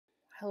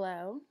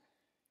Hello.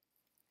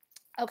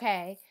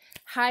 Okay.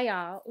 Hi,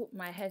 y'all. Ooh,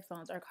 my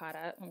headphones are caught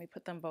up. Let me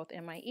put them both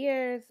in my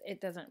ears.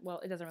 It doesn't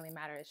really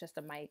matter. It's just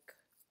a mic.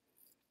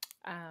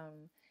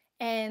 Um,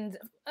 and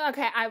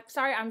okay, I'm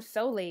sorry I'm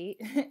so late.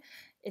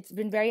 It's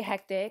been very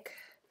hectic.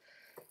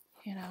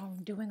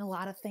 I'm doing a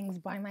lot of things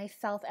by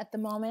myself at the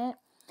moment.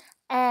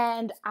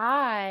 And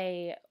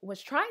I was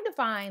trying to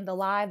find the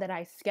live that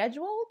I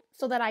scheduled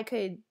so that I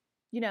could,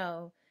 you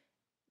know,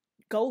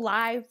 go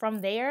live from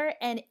there,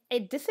 and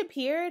it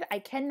disappeared. I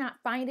cannot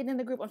find it in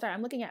the group. I'm sorry,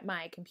 I'm looking at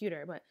my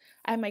computer, but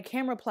I have my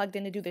camera plugged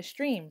in to do the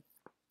stream.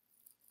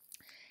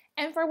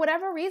 And for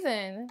whatever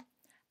reason,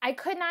 I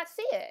could not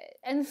see it.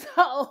 And so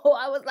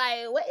I was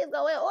like, what is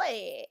going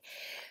on?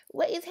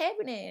 What is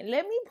happening?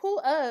 Let me pull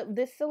up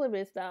this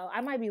syllabus though. I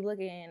might be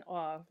looking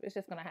off. It's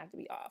just gonna have to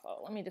be off.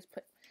 Oh, let me just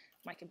put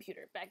my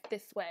computer back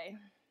this way.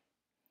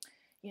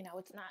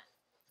 It's not.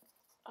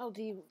 Oh,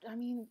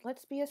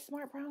 let's be a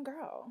smart brown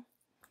girl.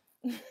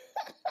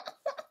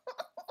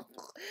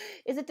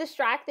 Is it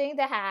distracting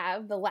to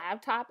have the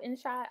laptop in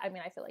shot? I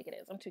feel like it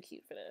is. I'm too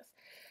cute for this.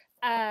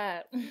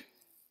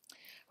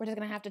 We're just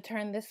going to have to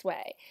turn this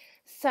way.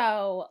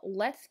 So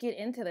let's get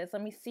into this.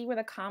 Let me see where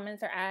the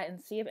comments are at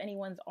and see if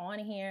anyone's on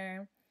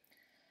here.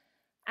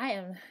 I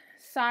am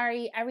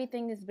sorry.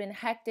 Everything has been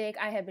hectic.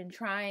 I have been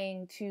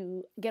trying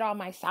to get all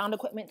my sound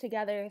equipment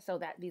together so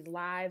that these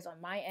lives on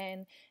my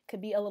end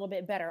could be a little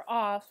bit better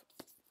off.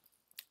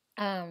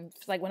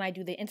 Like when I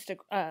do the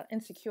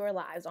Insecure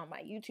lives on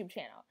my YouTube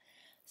channel.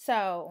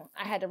 So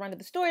I had to run to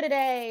the store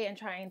today and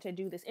trying to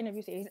do this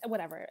interview series,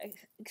 whatever.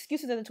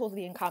 Excuses are the tools of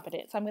the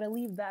incompetent. So I'm going to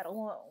leave that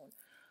alone.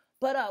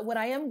 But what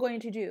I am going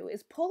to do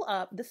is pull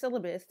up the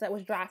syllabus that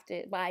was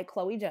drafted by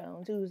Chloe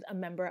Jones, who's a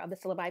member of the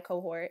syllabi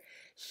cohort.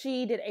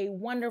 She did a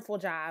wonderful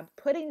job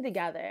putting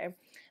together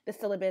the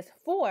syllabus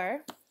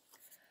for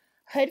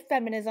Hood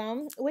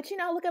Feminism, which,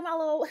 look at my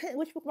little,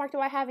 which bookmark do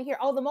I have in here?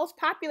 Oh, the most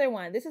popular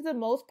one. This is the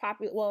most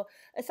popular, well,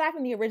 aside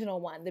from the original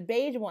one, the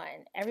beige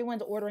one.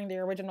 Everyone's ordering the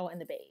original in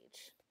the beige.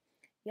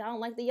 Y'all don't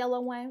like the yellow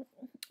one?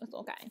 It's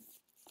okay.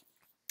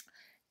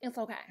 It's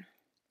okay.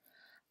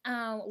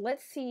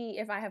 Let's see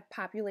if I have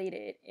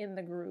populated in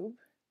the group.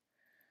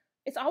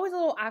 It's always a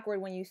little awkward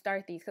when you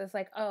start these because it's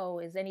like, oh,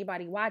 is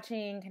anybody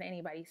watching? Can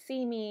anybody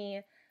see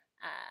me?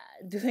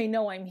 Do they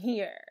know I'm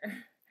here?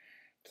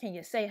 Can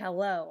you say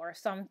hello or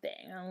something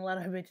and let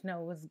a bitch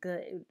know what's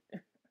good?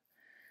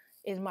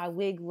 Is my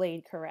wig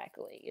laid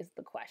correctly is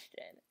the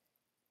question.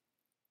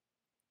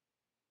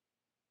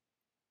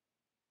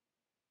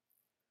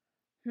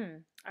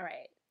 All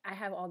right. I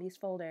have all these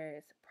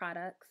folders.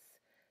 Products,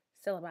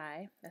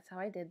 syllabi. That's how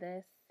I did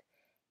this.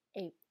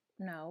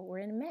 No, we're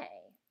in May.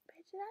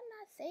 Bitch, did I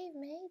not save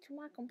May to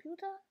my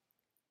computer?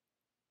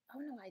 Oh,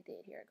 no, I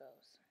did. Here it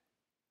goes.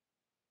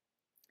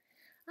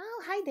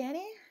 Oh, hi,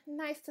 Danny.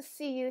 Nice to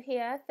see you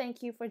here.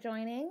 Thank you for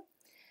joining.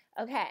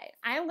 Okay,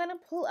 I am going to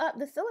pull up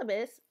the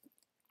syllabus.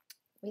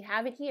 We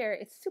have it here.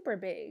 It's super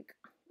big.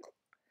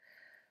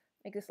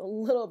 Make this a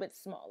little bit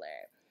smaller.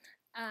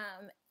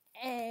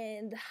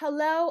 And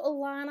hello,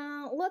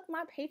 Alana. Look,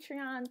 my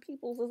Patreon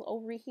peoples is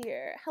over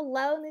here.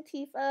 Hello,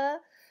 Natifa.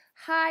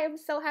 Hi, I'm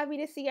so happy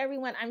to see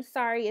everyone. I'm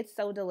sorry it's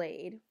so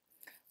delayed.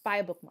 Buy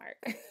a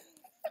bookmark.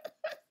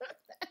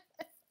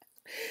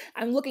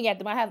 I'm looking at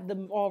them. I have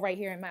them all right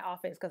here in my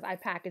office because I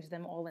packaged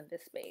them all in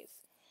this space.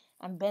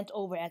 I'm bent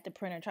over at the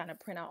printer trying to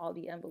print out all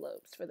the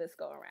envelopes for this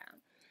go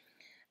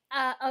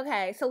around.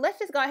 Okay, so let's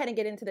just go ahead and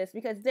get into this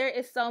because there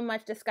is so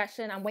much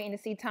discussion. I'm waiting to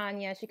see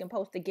Tanya. She can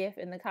post a GIF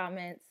in the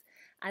comments.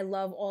 I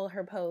love all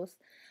her posts.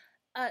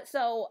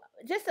 So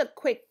just a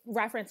quick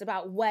reference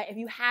about if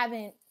you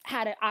haven't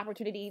had an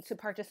opportunity to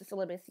purchase the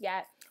syllabus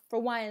yet. For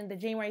one, the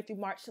January through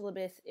March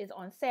syllabus is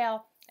on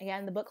sale.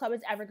 Again, the book club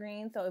is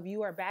evergreen. So if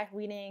you are back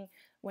reading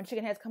When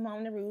Chicken Heads Come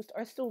Home to Roost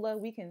or Sula,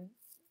 we can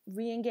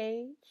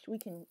re-engage. We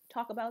can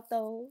talk about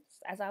those.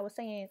 As I was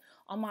saying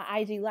on my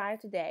IG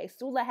live today,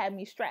 Sula had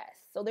me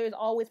stressed. So there's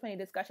always plenty of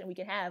discussion we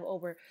can have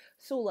over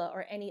Sula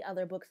or any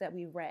other books that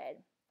we've read.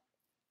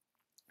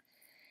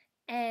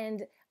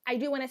 And I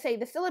do want to say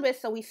the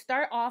syllabus. So we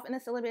start off in the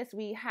syllabus.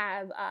 We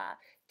have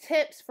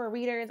tips for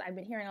readers. I've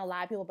been hearing a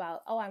lot of people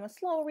about, oh, I'm a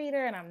slow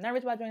reader and I'm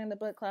nervous about joining the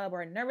book club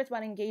or nervous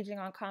about engaging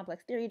on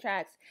complex theory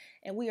tracks.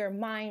 And we are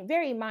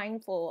very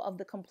mindful of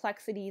the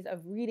complexities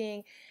of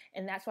reading.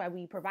 And that's why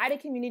we provide a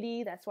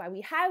community. That's why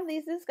we have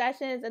these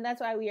discussions. And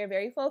that's why we are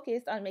very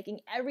focused on making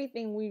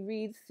everything we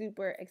read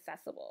super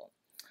accessible.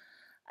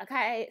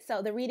 Okay,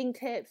 so the reading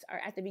tips are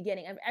at the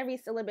beginning of every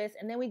syllabus,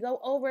 and then we go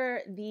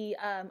over the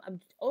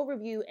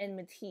overview and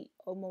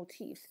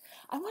motifs.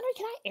 I wonder,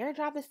 can I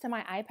airdrop this to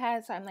my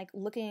iPad so I'm like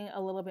looking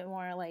a little bit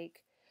more like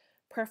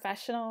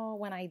professional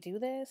when I do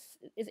this?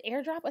 Is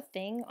airdrop a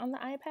thing on the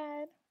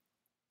iPad?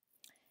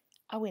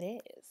 Oh, it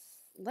is.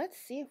 Let's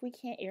see if we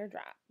can't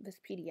airdrop this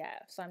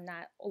PDF so I'm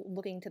not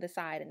looking to the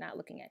side and not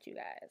looking at you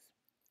guys.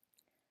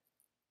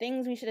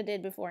 Things we should have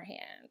did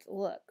beforehand.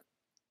 Look,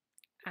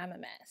 I'm a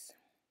mess.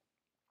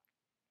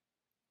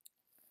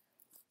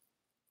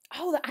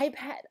 Oh, the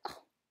iPad.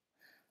 Oh,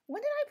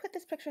 when did I put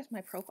this picture as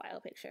my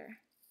profile picture?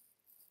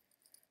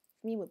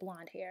 Me with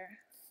blonde hair.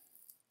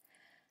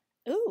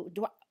 Ooh,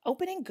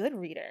 opening good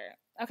reader.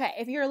 Okay,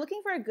 if you're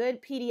looking for a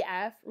good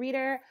PDF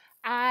reader,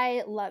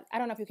 I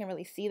don't know if you can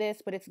really see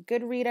this, but it's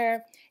good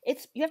reader.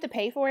 You have to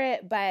pay for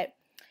it, but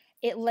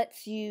it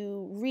lets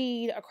you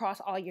read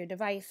across all your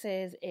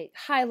devices. It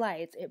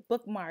highlights, it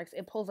bookmarks,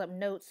 it pulls up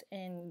notes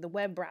in the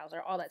web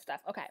browser, all that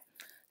stuff. Okay,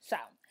 so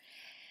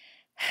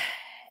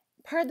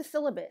per the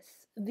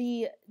syllabus,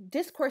 the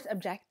discourse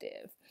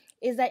objective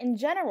is that in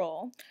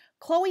general,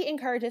 Chloe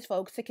encourages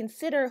folks to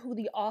consider who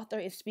the author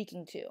is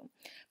speaking to.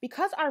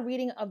 Because our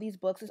reading of these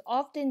books is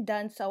often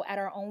done so at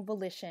our own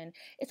volition,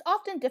 it's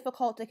often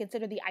difficult to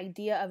consider the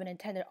idea of an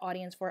intended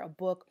audience for a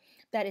book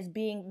that is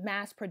being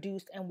mass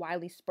produced and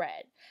widely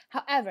spread.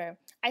 However,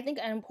 I think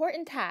an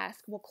important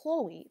task,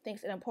 Chloe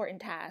thinks an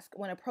important task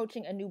when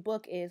approaching a new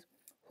book is,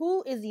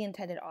 who is the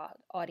intended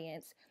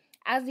audience?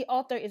 As the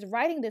author is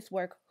writing this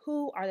work,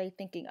 who are they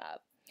thinking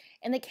of?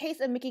 In the case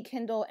of Mikki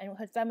Kendall and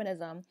Hood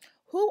Feminism,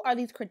 who are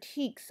these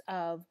critiques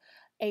of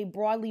a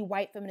broadly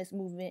white feminist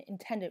movement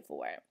intended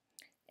for?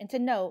 And to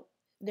note,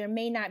 there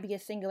may not be a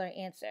singular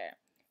answer.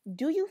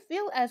 Do you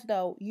feel as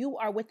though you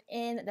are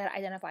within that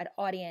identified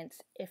audience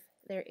if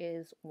there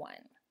is one?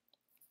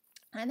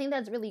 I think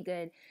that's really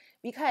good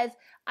because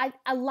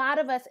a lot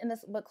of us in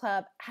this book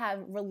club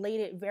have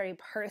related very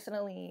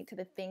personally to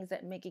the things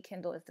that Mikki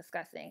Kendall is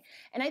discussing.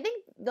 And I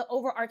think the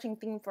overarching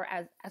theme for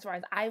as far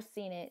as I've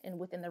seen it and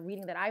within the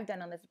reading that I've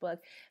done on this book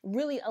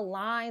really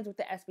aligns with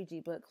the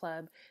SBG book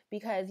club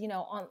because,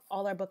 on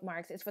all our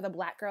bookmarks, it's for the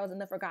Black girls in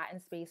the forgotten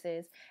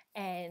spaces.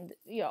 And,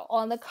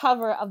 on the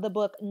cover of the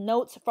book,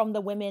 notes from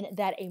the women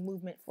that a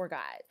movement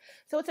forgot.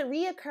 So it's a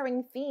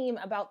reoccurring theme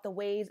about the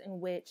ways in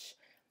which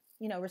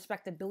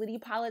respectability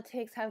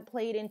politics have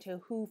played into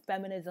who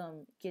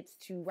feminism gets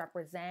to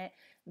represent,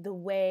 the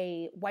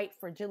way white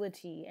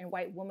fragility and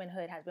white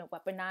womanhood has been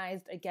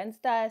weaponized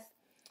against us.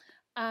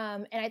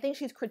 And I think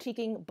she's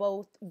critiquing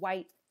both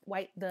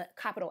the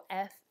capital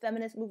F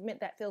feminist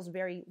movement that feels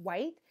very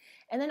white,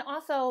 and then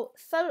also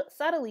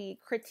subtly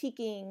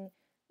critiquing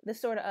the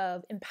sort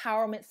of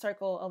empowerment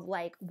circle of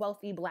like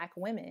wealthy Black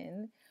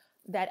women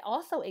that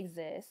also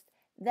exist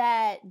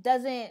that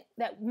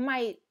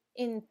might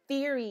in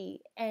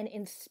theory and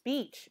in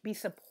speech be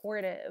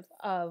supportive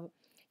of,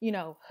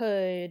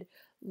 hood,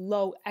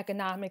 low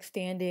economic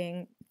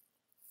standing,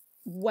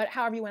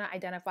 however you want to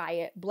identify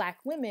it, Black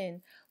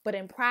women, but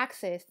in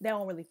praxis, they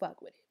don't really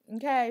fuck with it,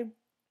 okay?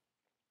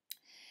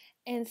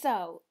 And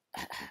so,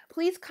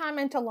 please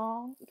comment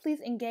along, please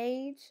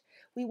engage.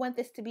 We want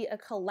this to be a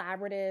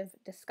collaborative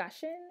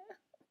discussion.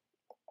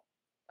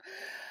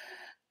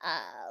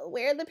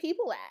 Where are the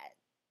people at?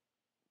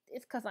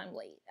 It's because I'm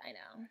late, I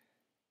know.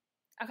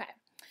 Okay.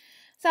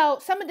 So,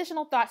 some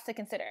additional thoughts to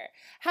consider.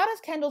 How does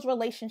Kendall's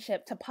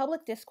relationship to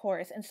public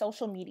discourse and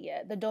social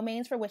media, the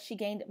domains for which she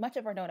gained much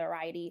of her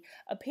notoriety,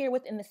 appear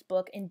within this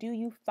book, and do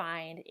you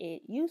find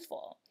it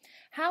useful?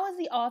 How is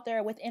the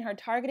author, within her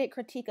targeted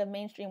critique of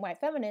mainstream white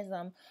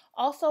feminism,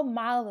 also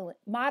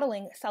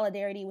modeling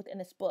solidarity within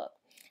this book?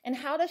 And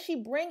how does she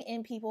bring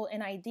in people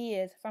and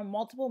ideas from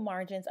multiple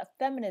margins of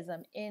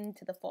feminism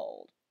into the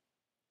fold?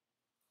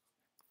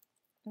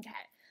 Okay,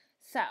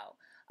 so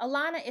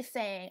Alana is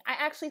saying, I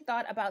actually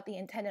thought about the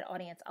intended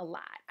audience a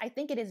lot. I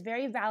think it is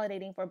very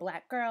validating for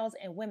Black girls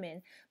and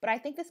women, but I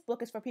think this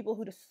book is for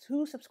people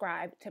who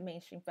subscribe to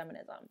mainstream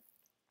feminism.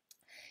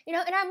 And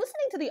I'm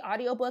listening to the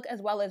audiobook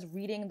as well as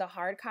reading the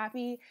hard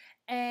copy,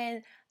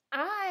 and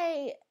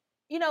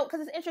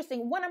because it's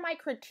interesting, one of my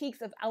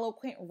critiques of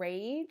Eloquent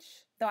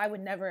Rage, though I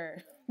would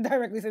never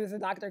directly say this to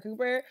Dr.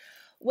 Cooper,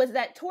 was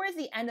that towards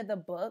the end of the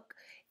book,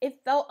 it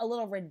felt a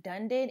little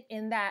redundant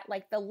in that,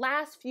 like, the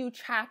last few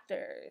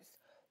chapters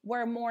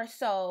were more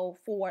so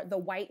for the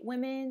white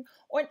women,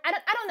 or I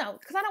don't know,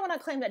 because I don't want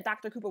to claim that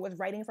Dr. Cooper was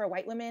writing for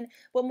white women,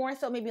 but more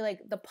so maybe like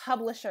the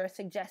publisher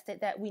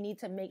suggested that we need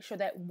to make sure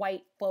that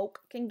white folk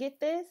can get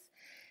this.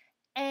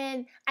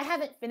 And I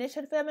haven't finished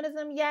Hood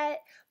Feminism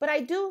yet, but I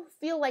do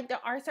feel like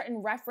there are certain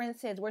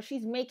references where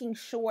she's making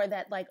sure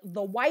that like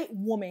the white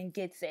woman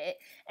gets it.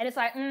 And it's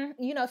like,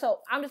 so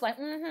I'm just like,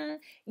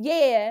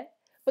 yeah.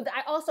 But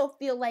I also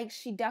feel like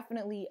she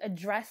definitely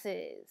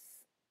addresses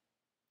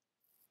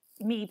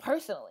me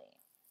personally.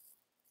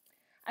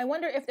 I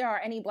wonder if there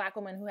are any Black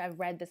women who have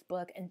read this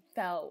book and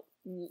felt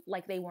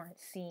like they weren't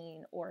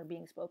seen or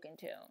being spoken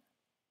to.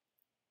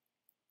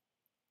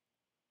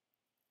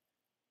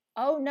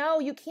 Oh no,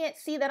 you can't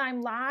see that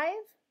I'm live?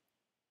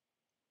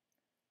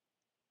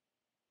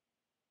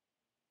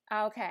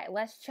 Okay,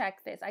 let's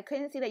check this. I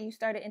couldn't see that you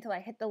started until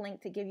I hit the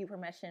link to give you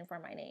permission for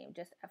my name,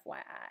 just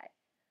FYI.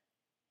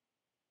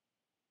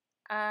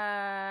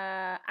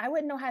 I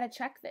wouldn't know how to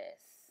check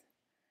this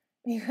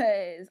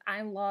because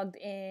I'm logged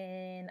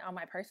in on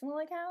my personal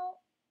account.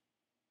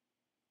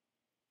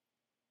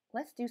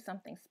 Let's do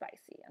something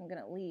spicy. I'm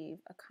going to leave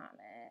a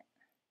comment.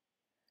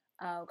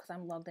 Oh, because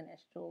I'm logged in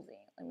as Jouelzy.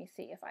 Let me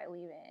see if I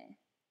leave in.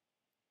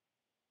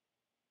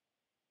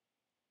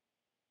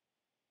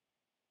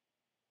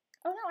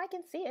 Oh, no, I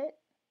can see it.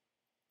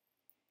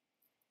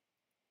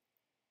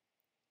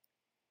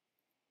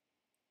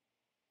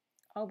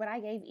 Oh, but I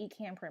gave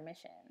Ecam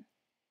permission.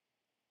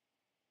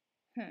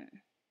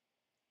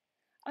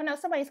 Oh no,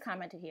 somebody's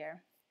commented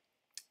here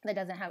that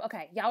doesn't have.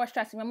 Okay, y'all were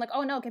stressing me. I'm like,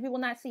 oh no, can people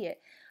not see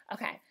it?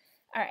 Okay,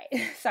 all right,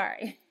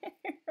 sorry.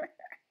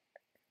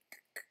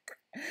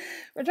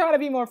 We're trying to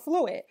be more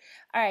fluid.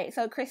 All right,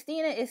 so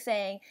Christina is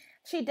saying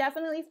she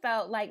definitely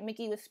felt like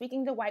Mikki was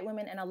speaking to white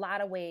women in a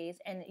lot of ways,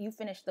 and you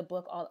finished the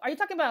book all. Are you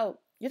talking about?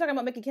 You're talking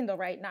about Mikki Kendall,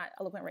 right? Not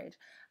Eloquent Rage.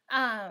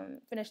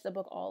 Finished the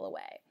book all the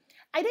way.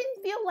 I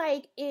didn't feel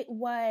like it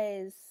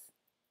was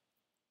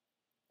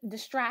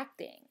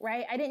distracting,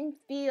 right? I didn't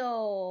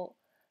feel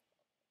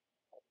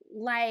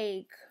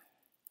like,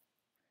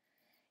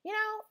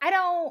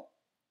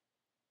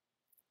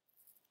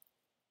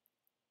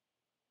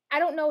 I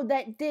don't know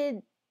that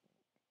did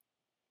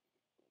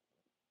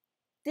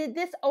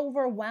this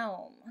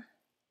overwhelm?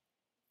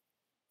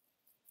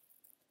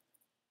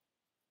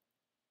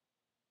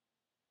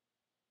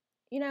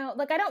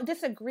 Like, I don't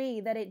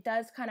disagree that it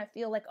does kind of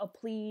feel like a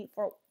plea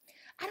for,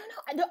 I don't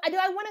know. Do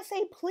I want to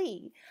say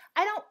plea?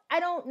 I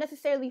don't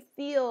necessarily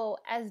feel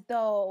as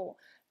though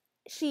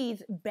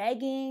she's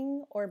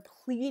begging or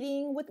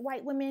pleading with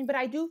white women, but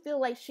I do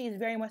feel like she's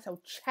very much so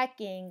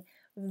checking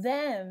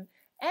them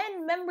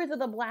and members of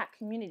the Black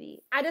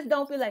community. I just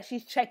don't feel like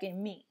she's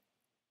checking me.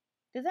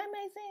 Does that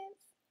make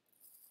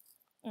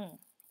sense?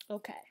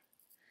 Okay.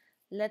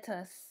 Let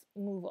us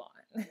move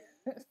on.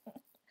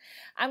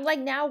 I'm like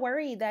now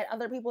worried that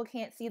other people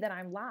can't see that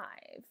I'm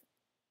live.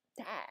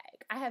 Dag.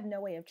 I have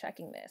no way of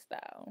checking this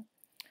though.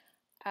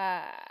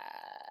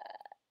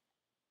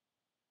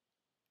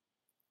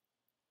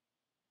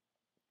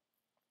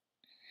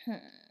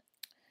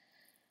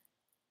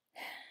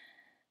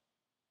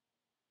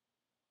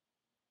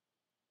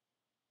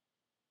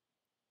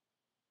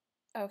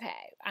 Okay,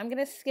 I'm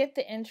gonna skip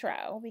the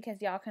intro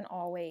because y'all can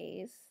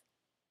always.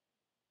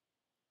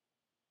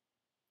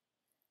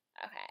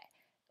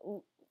 Okay,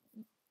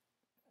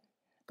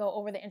 go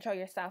over the intro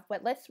yourself,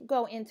 but let's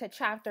go into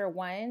chapter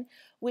 1,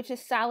 which is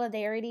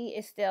solidarity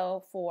is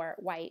still for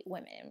white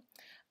women.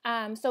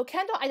 So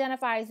Kendall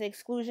identifies the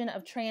exclusion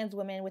of trans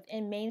women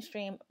within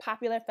mainstream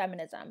popular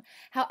feminism.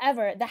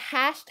 However, the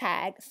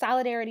hashtag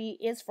solidarity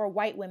is for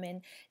white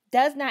women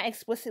does not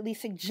explicitly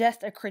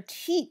suggest a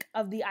critique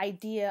of the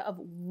idea of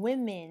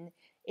women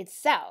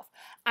itself,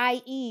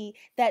 i.e.,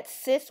 that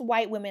cis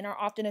white women are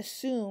often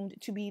assumed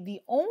to be the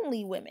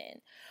only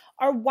women.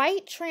 Are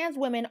white trans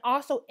women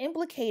also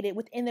implicated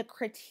within the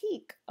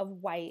critique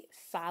of white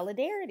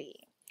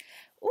solidarity?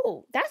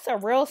 Ooh, that's a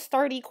real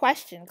sturdy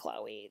question,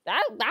 Chloe.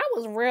 That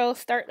was real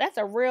start. That's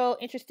a real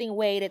interesting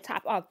way to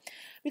top off.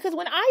 Because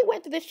when I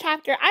went through this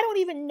chapter, I don't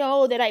even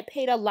know that I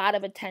paid a lot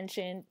of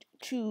attention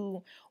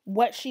to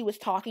what she was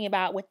talking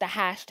about with the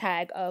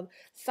hashtag of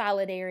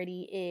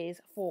solidarity is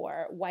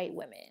for white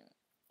women.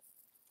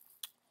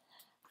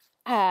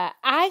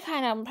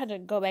 I'm trying to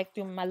go back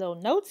through my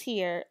little notes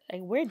here.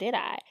 Like, where did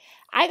I?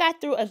 I got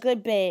through a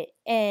good bit,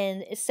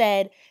 and it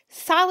said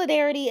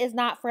solidarity is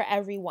not for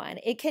everyone.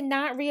 It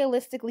cannot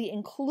realistically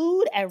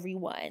include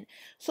everyone.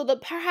 So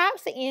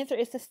perhaps the answer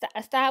is to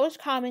establish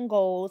common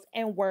goals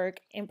and work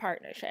in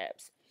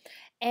partnerships.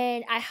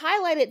 And I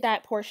highlighted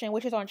that portion,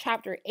 which is on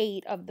chapter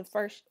 8 of the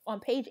first, on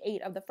page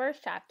 8 of the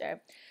first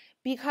chapter,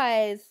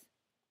 because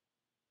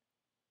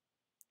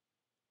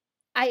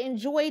I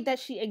enjoyed that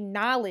she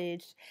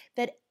acknowledged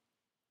that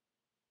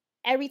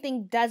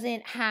everything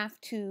doesn't have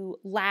to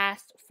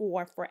last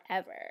for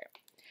forever.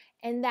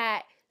 And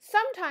that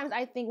sometimes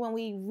I think when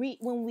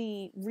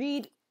we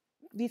read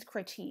these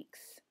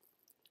critiques,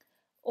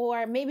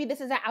 or maybe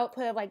this is an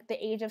output of like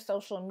the age of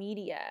social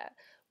media,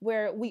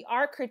 where we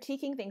are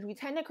critiquing things, we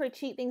tend to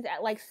critique things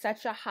at like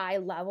such a high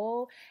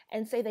level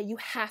and say that you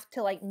have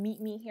to like meet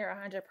me here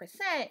 100%.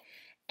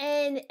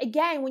 And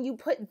again, when you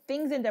put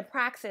things into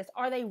praxis,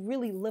 are they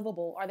really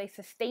livable? Are they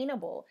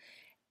sustainable?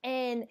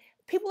 And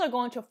people are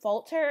going to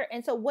falter.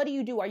 And so what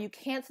do? Are you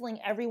canceling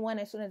everyone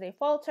as soon as they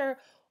falter?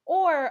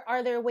 Or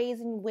are there ways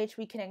in which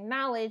we can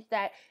acknowledge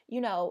that,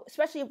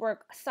 especially if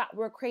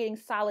we're creating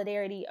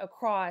solidarity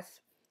across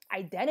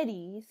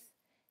identities,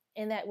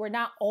 and that we're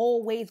not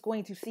always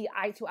going to see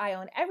eye to eye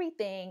on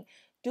everything,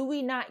 do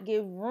we not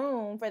give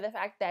room for the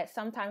fact that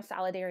sometimes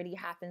solidarity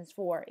happens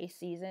for a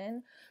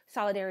season,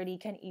 solidarity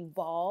can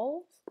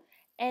evolve,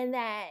 and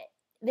that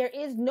there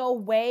is no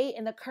way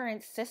in the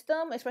current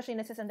system, especially in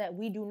a system that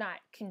we do not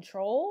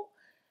control,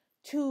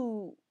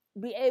 to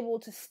be able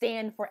to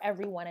stand for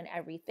everyone and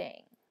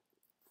everything?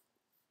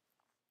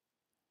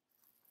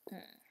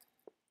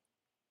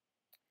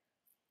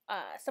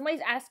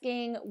 Somebody's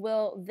asking,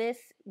 will this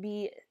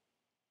be...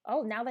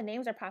 Oh, now the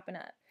names are popping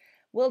up.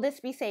 Will this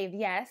be saved?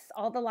 Yes,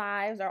 all the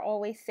lives are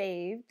always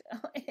saved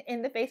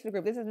in the Facebook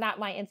group. This is not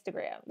my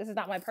Instagram. This is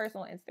not my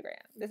personal Instagram.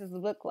 This is the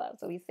book club,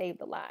 so we save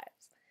the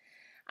lives.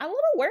 I'm a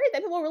little worried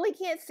that people really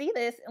can't see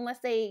this unless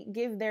they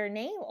give their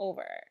name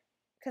over.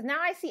 Because now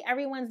I see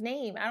everyone's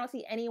name. I don't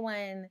see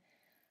anyone.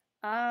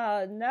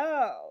 Oh,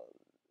 no.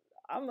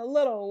 I'm a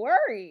little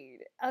worried.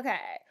 Okay.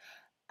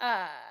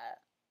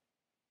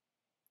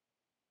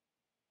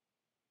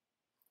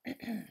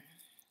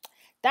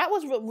 that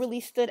was what really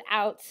stood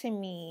out to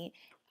me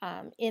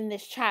in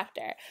this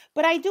chapter.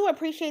 But I do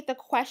appreciate the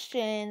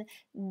question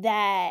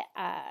that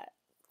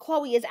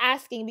Chloe is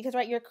asking, because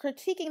right, you're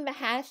critiquing the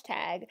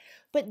hashtag,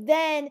 but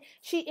then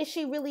is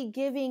she really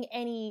giving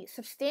any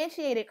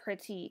substantiated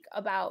critique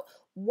about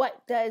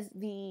what does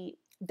the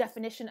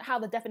definition, how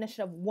the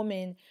definition of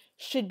woman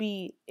should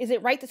be? Is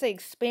it right to say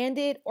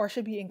expanded or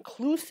should be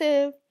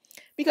inclusive?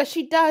 Because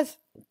she does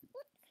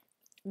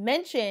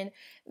mention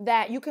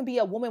that you can be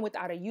a woman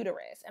without a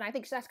uterus, and I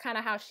think that's kind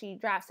of how she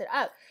drafts it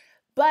up.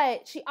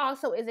 But she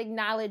also is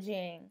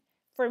acknowledging,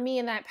 for me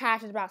in that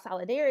passage about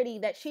solidarity,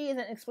 that she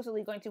isn't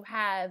explicitly going to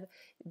have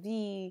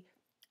the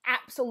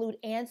absolute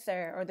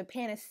answer or the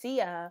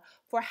panacea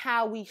for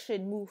how we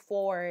should move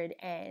forward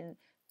and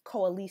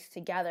coalesce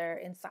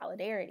together in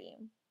solidarity.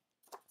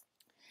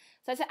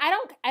 So I said,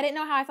 I didn't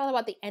know how I felt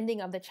about the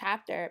ending of the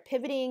chapter,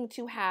 pivoting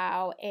to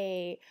how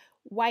a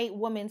white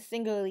woman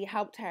singularly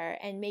helped her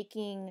and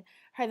making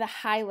her the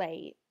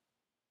highlight.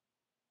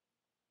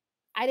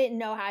 I didn't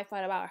know how I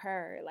felt about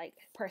her, like,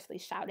 personally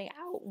shouting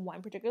out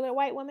one particular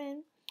white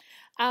woman.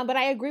 But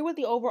I agree with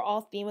the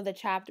overall theme of the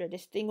chapter,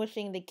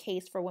 distinguishing the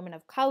case for women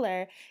of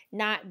color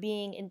not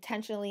being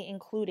intentionally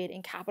included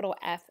in capital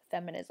F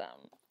feminism.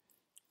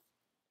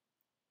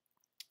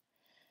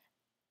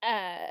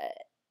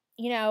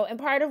 And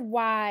part of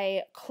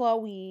why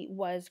Chloe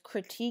was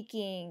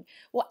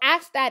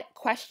asked that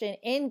question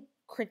in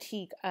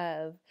critique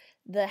of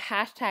the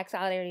hashtag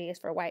solidarity is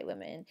for white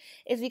women,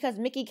 is because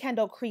Mikki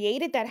Kendall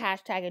created that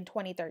hashtag in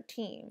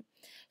 2013.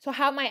 So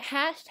how might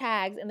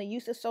hashtags and the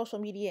use of social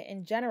media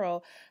in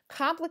general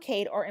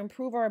complicate or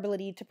improve our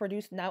ability to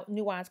produce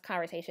nuanced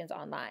conversations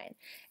online?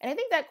 And I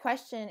think that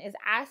question is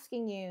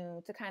asking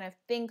you to kind of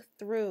think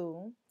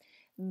through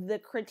the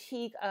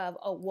critique of,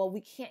 oh, well,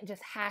 we can't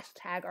just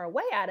hashtag our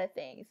way out of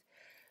things,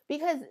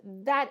 because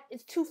that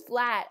is too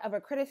flat of a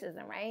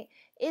criticism, right?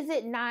 Is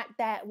it not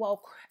that,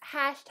 well,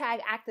 hashtag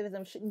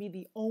activism shouldn't be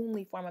the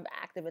only form of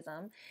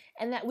activism,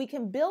 and that we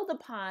can build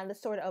upon the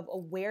sort of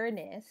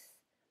awareness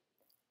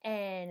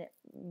and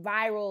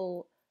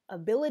viral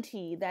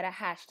ability that a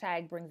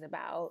hashtag brings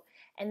about,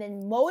 and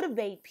then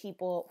motivate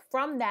people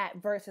from that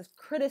versus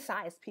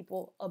criticize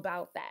people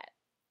about that?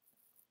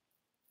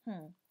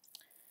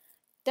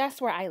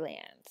 That's where I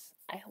land.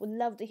 I would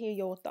love to hear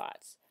your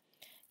thoughts.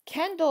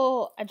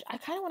 Kendall, I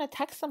kind of want to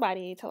text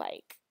somebody to,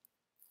 like,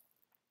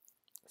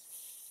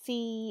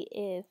 see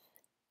if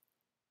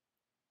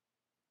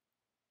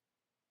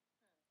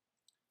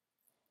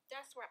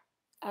that's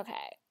where.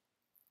 Okay,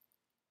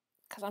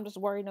 because I'm just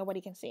worried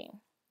nobody can see.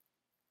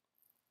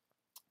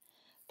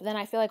 But then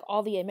I feel like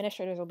all the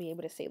administrators will be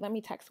able to see. Let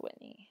me text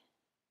Whitney.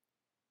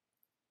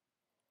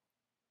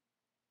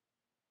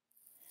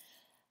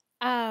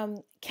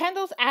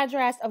 Kendall's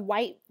address of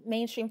white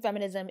mainstream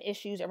feminism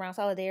issues around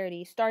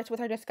solidarity starts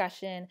with her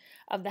discussion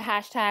of the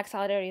hashtag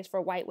solidarity is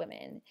for white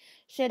women.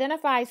 She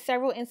identifies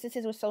several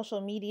instances with social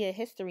media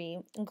history,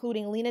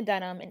 including Lena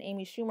Dunham and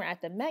Amy Schumer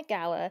at the Met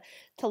Gala,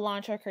 to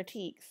launch her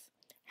critiques.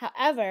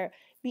 However,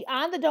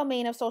 beyond the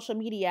domain of social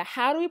media,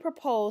 how do we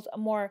propose a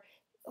more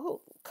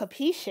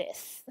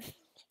capacious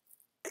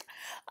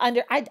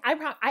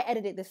I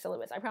edited this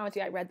syllabus. I promise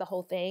you I read the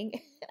whole thing.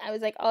 I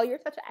was like, oh, you're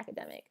such an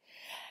academic.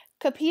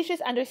 Capacious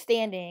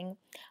understanding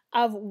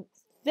of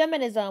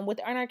feminism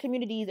within our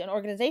communities and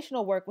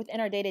organizational work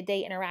within our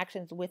day-to-day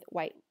interactions with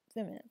white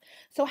women.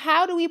 So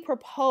how do we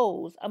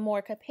propose a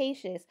more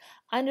capacious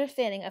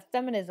understanding of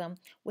feminism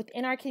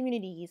within our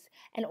communities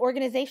and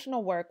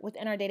organizational work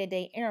within our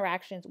day-to-day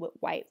interactions with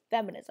white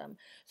feminism?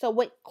 So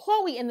what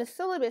Chloe in the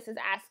syllabus is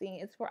asking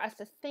is for us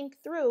to think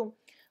through,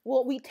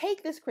 well, we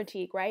take this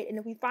critique, right? And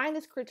if we find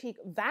this critique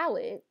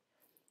valid,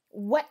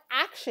 what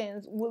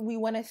actions would we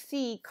want to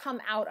see come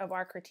out of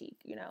our critique?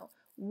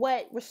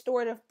 What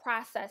restorative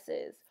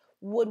processes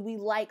would we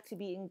like to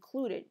be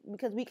included?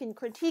 Because we can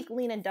critique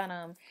Lena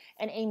Dunham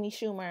and Amy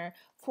Schumer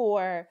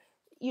for,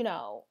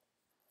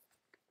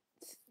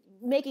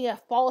 making a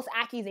false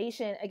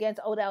accusation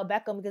against Odell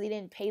Beckham because he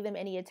didn't pay them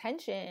any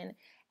attention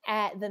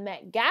at the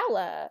Met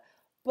Gala.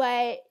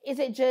 But is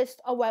it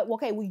just, oh, well,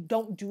 okay, we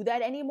don't do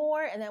that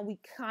anymore, and then we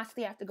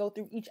constantly have to go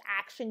through each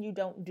action you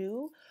don't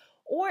do?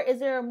 Or is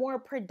there a more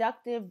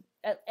productive,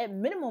 at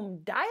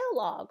minimum,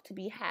 dialogue to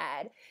be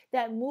had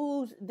that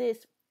moves this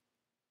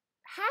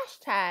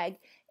hashtag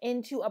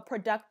into a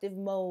productive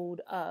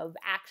mode of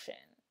action?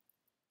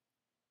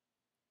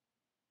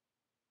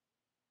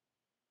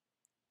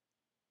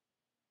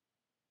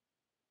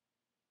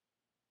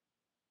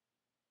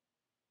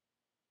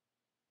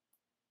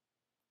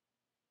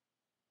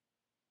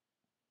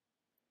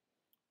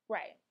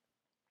 Right.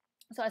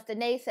 So as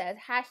Danae says,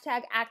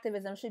 hashtag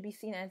activism should be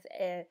seen as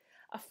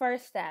a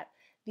first step,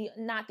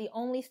 not the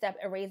only step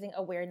in raising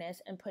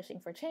awareness and pushing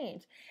for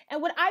change.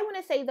 And what I want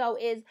to say, though,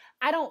 is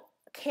I don't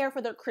care for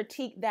the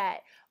critique that,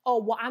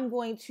 oh, well, I'm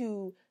going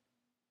to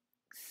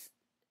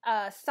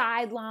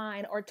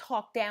sideline or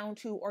talk down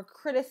to or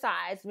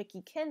criticize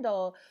Mikki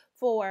Kendall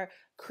for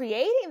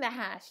creating the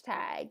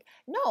hashtag.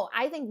 No,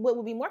 I think what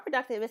would be more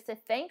productive is to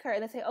thank her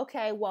and then say,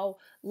 okay, well,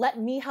 let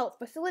me help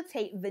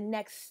facilitate the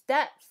next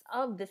steps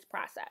of this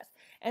process.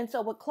 And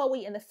so what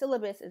Chloe in the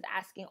syllabus is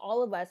asking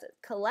all of us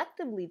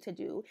collectively to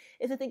do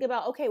is to think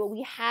about, okay, well,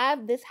 we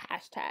have this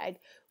hashtag.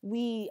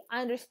 We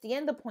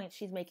understand the point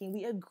she's making.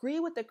 We agree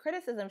with the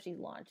criticism she's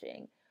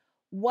launching.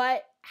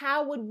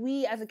 How would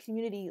we as a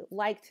community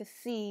like to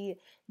see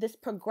this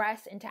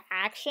progress into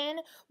action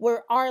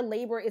where our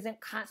labor isn't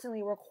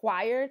constantly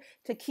required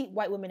to keep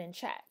white women in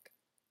check?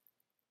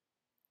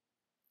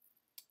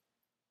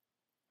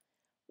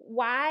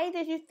 Why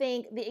did you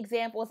think the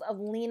examples of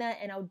Lena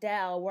and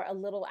Odell were a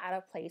little out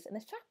of place in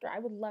this chapter? I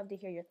would love to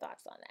hear your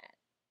thoughts on that.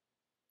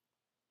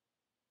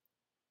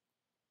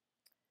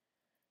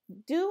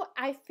 Do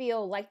I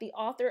feel like the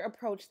author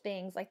approached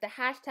things like the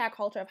hashtag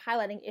culture of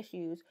highlighting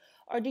issues,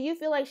 or do you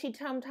feel like she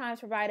sometimes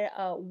provided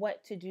a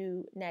what to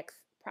do next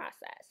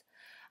process?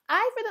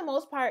 I, for the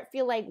most part,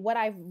 feel like what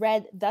I've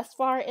read thus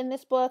far in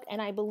this book,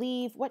 and I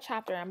believe, what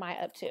chapter am I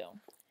up to?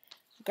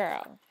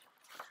 Girl.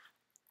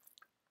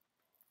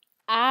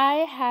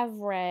 I have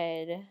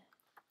read,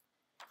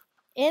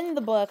 in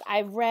the book,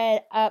 I've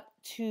read up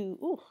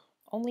to,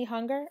 Only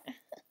Hunger.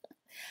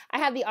 I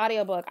have the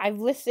audiobook. I've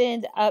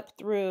listened up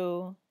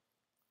through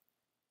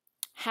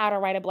How to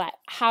Write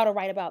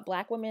About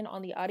Black Women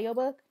on the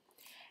audiobook.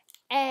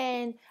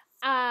 And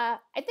I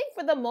think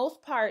for the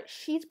most part,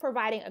 she's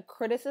providing a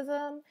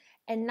criticism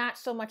and not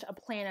so much a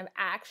plan of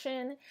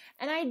action.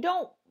 And I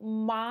don't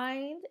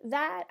mind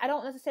that. I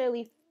don't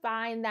necessarily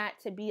find that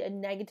to be a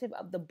negative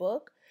of the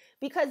book,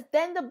 because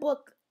then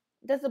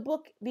does the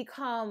book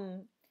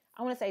become,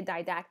 I want to say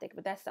didactic,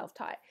 but that's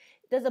self-taught.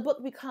 Does the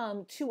book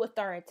become too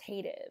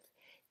authoritative?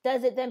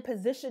 Does it then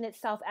position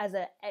itself as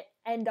a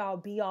end-all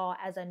be-all,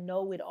 as a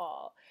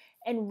know-it-all?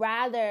 And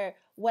rather,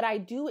 what I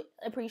do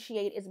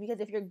appreciate is, because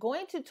if you're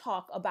going to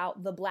talk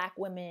about the Black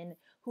women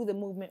who the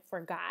movement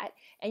forgot,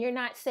 and you're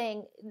not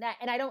saying that,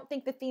 and I don't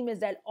think the theme is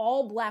that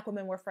all Black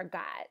women were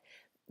forgot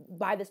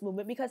by this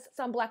movement, because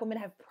some Black women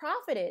have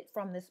profited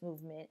from this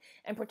movement,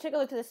 and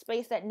particular to the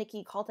space that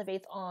Nikki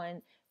cultivates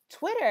on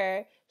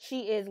Twitter,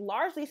 she is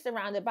largely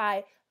surrounded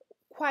by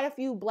quite a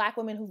few Black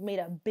women who've made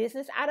a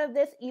business out of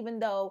this, even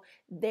though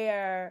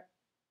their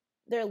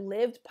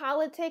lived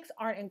politics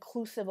aren't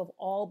inclusive of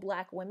all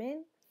Black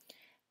women.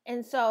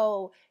 And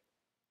so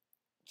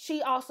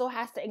she also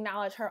has to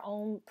acknowledge her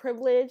own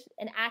privilege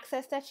and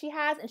access that she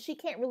has, and she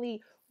can't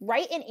really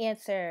write an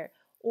answer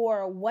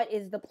or what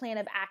is the plan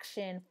of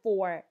action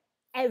for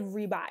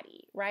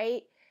everybody,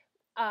 right?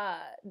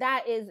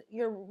 That is,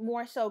 you're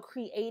more so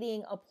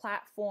creating a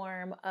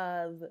platform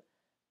of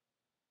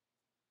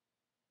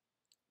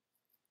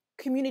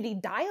community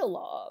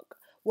dialogue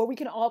where we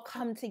can all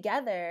come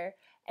together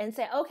and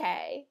say,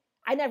 okay,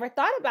 I never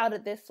thought about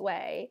it this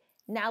way.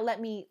 Now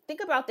let me think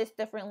about this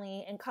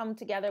differently and come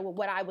together with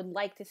what I would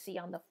like to see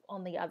on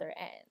the other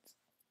end.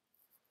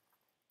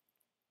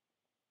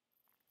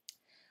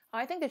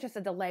 I think there's just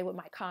a delay with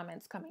my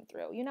comments coming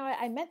through. You know,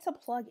 I meant to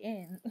plug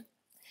in.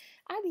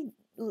 I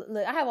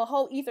have a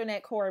whole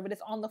Ethernet cord, but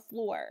it's on the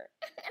floor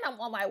and I'm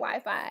on my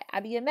Wi-Fi.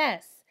 I'd be a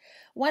mess.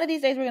 One of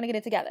these days we're going to get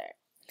it together.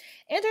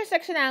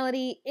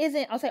 Intersectionality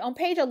isn't, I'll say on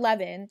page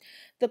 11,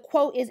 the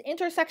quote is,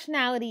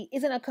 intersectionality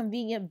isn't a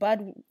convenient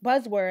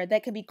buzzword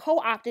that can be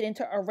co-opted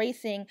into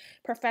erasing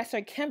Professor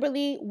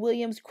Kimberly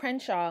Williams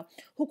Crenshaw,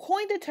 who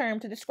coined the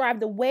term to describe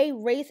the way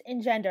race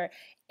and gender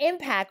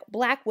impact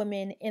Black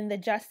women in the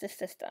justice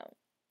system.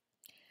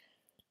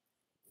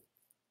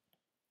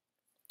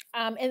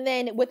 And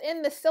then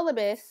within the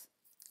syllabus,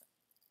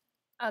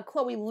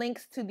 Chloe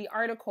links to the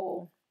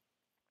article,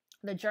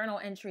 the journal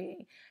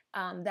entry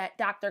that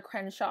Dr.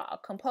 Crenshaw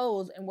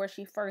composed, and where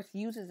she first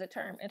uses the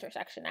term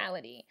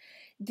intersectionality.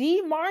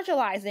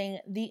 Demarginalizing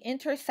the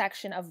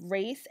intersection of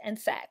race and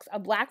sex, a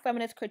Black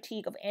feminist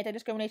critique of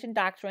anti-discrimination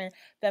doctrine,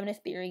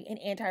 feminist theory, and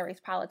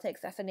anti-race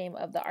politics. That's the name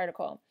of the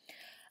article.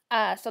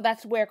 So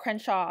that's where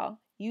Crenshaw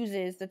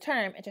uses the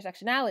term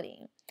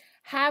intersectionality.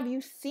 Have you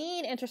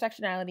seen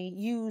intersectionality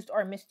used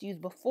or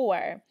misused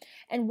before?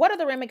 And what are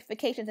the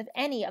ramifications, if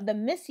any, of the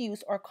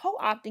misuse or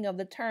co-opting of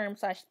the term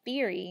 /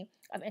 theory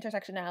of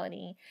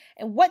intersectionality?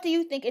 And what do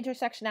you think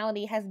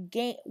intersectionality has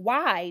gained?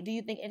 Why do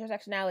you think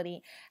intersectionality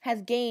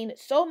has gained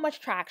so much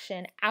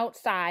traction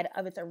outside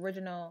of its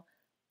original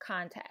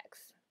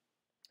context?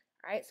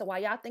 All right, so while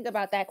y'all think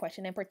about that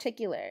question in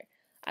particular,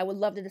 I would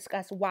love to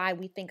discuss why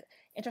we think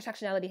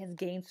intersectionality has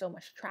gained so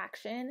much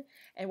traction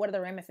and what are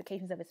the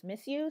ramifications of its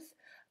misuse.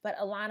 But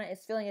Alana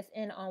is filling us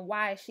in on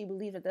why she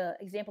believes that the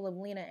example of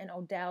Lena and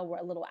Odell were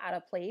a little out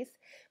of place,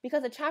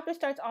 because the chapter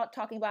starts out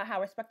talking about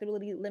how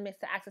respectability limits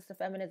the access to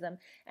feminism,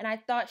 and I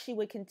thought she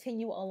would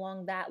continue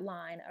along that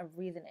line of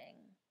reasoning.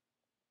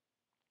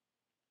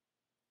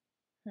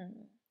 I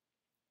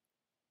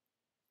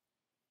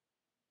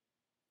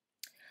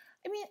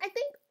mean,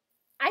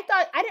 I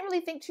didn't really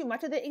think too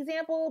much of the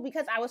example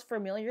because I was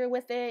familiar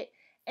with it,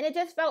 and it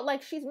just felt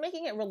like she's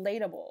making it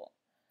relatable,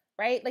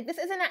 right? Like, this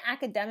isn't an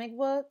academic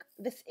book.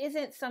 This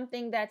isn't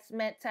something that's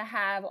meant to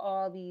have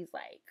all these,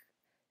 like,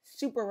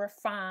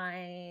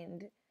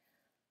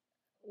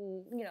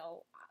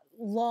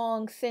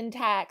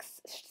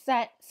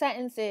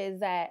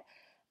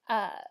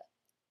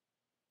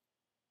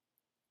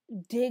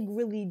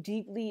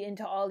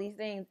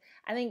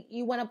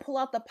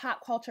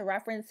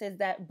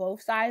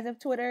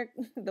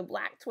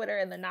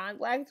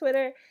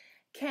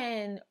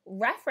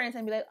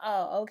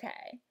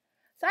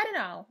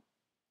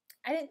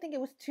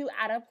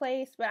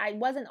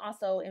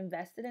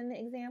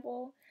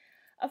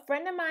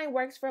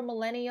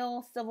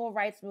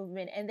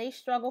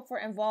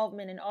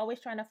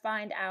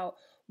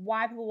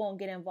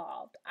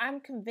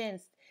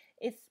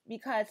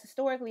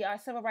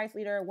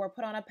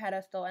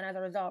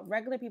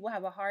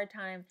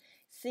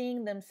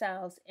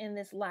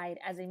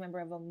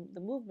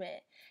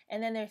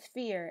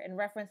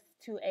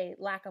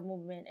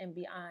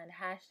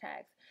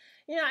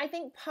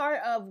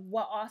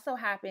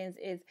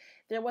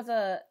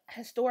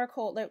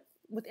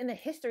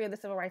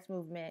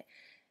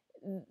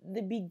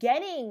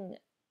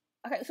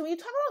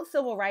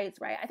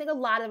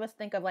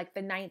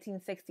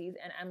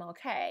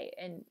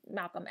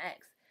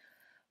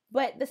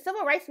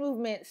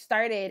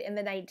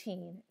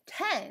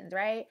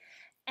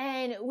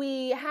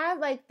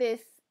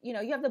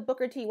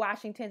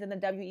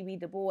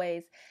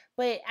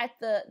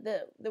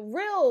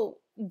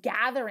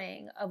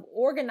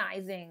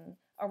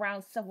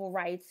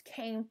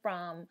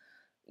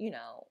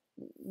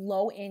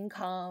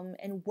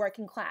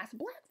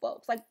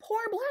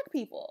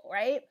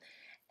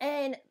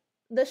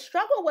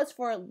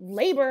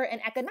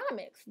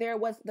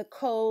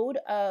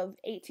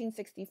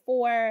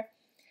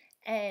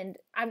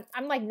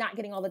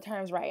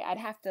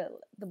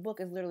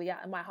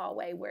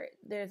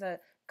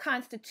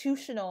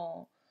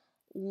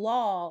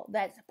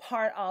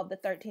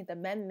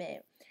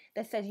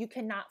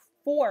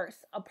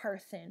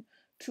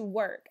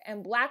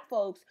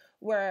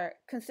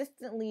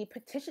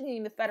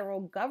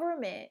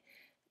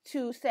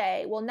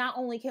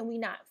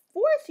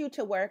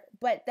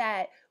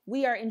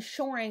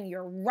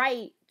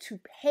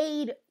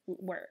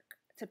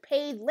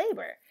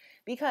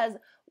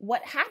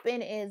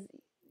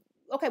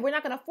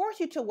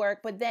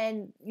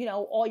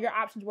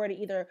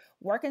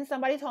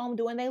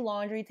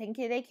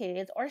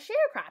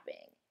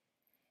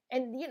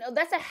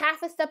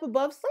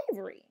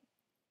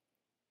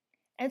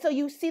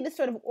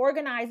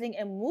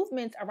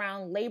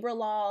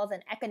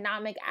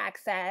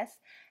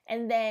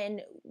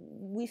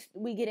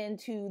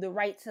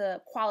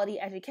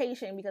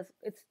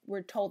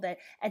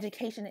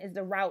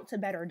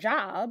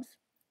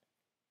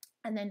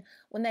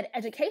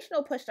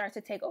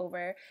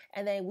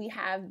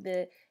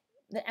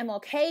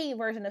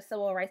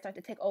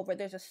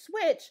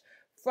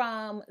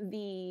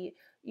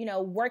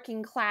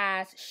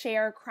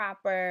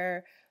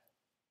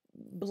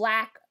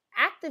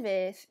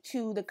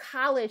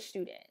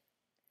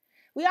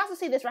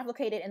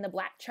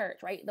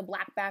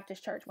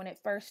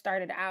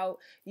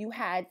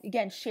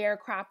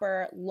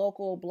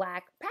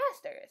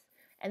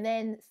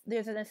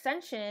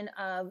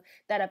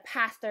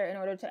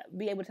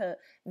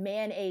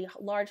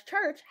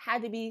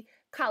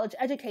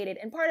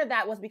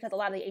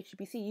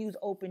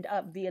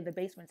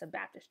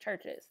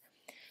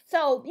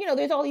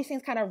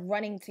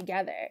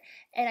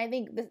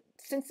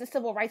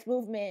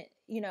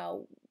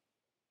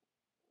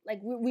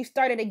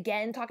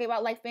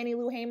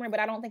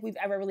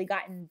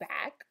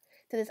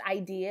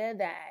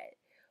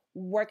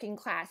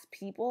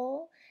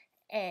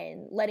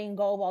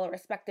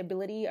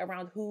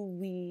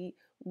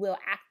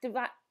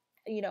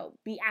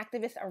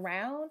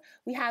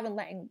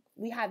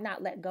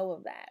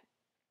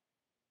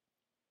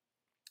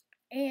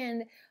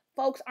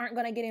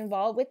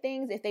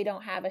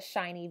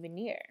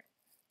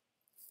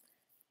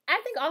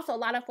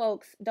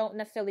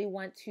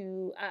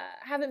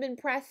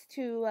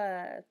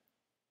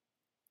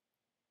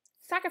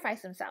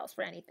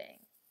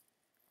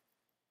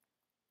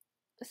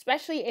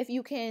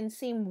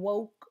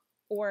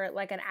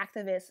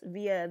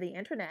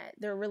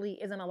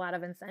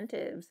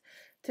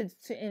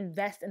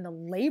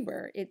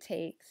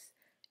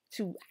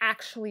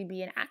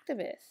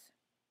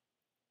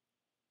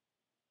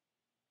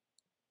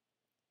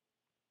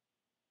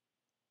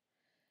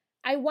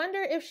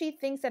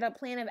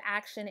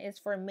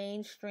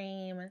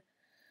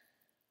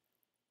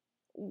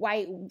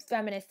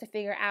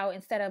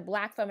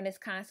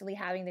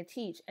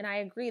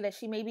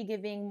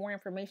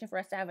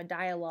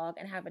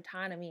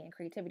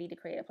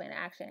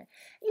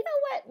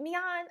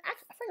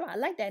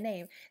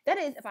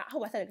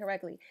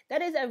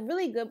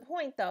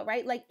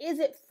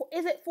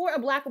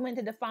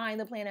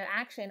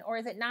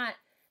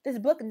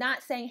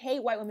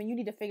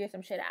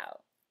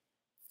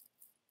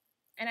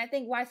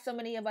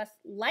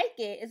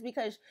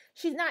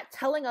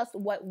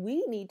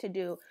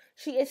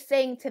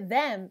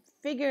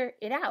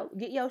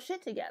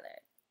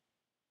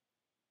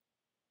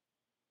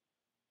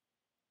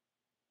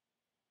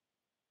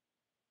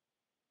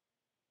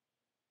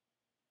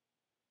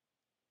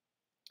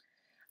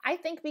 I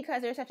think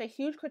because there's such a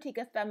huge critique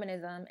of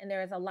feminism and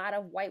there is a lot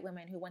of white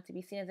women who want to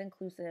be seen as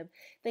inclusive,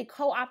 they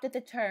co-opted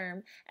the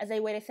term as a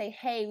way to say,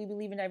 hey, we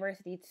believe in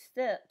diversity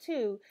still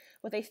too,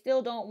 but they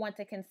still don't want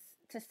to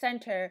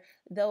center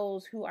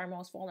those who are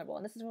most vulnerable.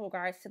 And this is with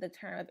regards to the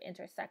term of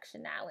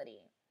intersectionality.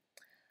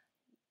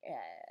 Yes.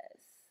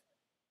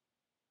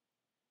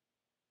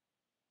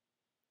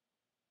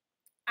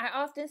 I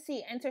often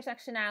see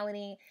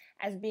intersectionality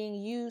as being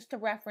used to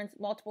reference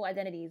multiple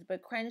identities,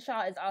 but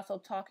Crenshaw is also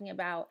talking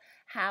about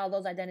how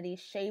those identities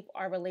shape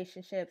our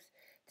relationships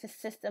to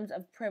systems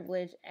of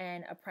privilege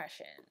and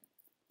oppression.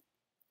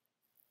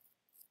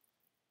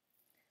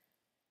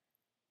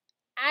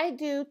 I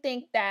do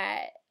think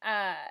that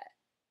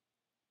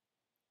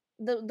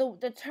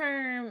the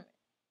term,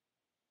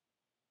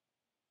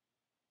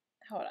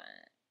 hold on.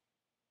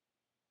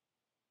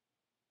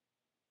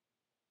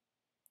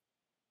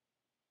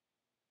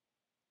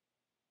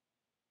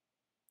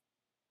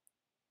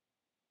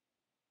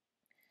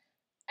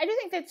 I do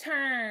think the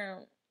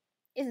term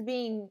is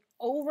being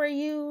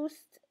overused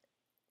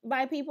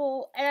by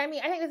people. And I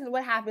mean, I think this is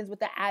what happens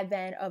with the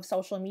advent of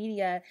social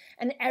media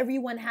and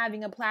everyone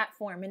having a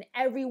platform and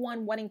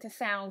everyone wanting to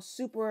sound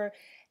super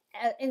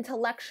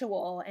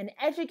intellectual and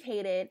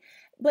educated,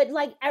 but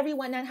like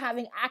everyone not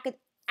having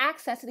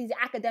access to these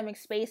academic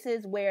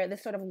spaces where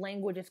this sort of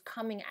language is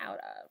coming out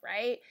of,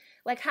 right?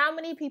 Like, how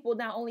many people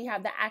not only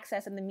have the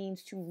access and the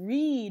means to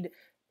read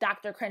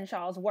Dr.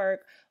 Crenshaw's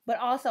work, but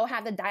also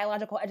have the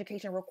dialogical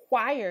education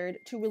required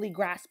to really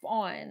grasp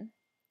on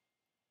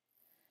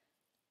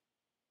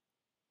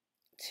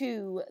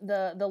to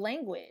the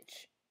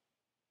language.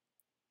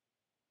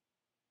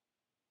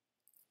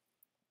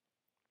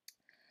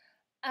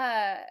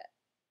 I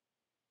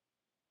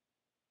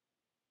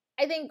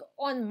think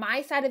on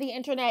my side of the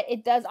internet,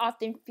 it does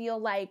often feel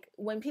like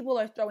when people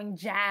are throwing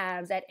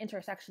jabs at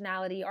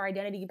intersectionality or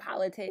identity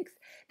politics,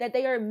 that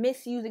they are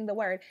misusing the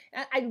word.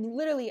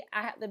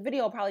 The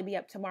video will probably be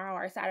up tomorrow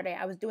or Saturday.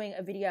 I was doing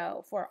a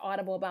video for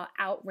Audible about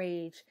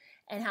outrage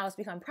and how it's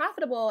become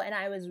profitable. And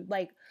I was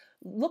like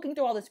looking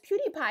through all this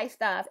PewDiePie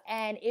stuff,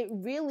 and it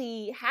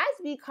really has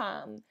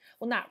become,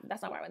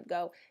 that's not where I want to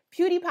go.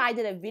 PewDiePie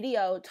did a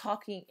video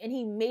talking, and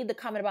he made the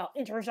comment about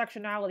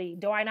intersectionality.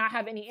 Do I not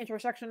have any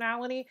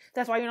intersectionality?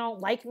 That's why you don't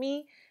like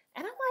me?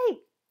 And I'm like,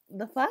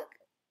 the fuck?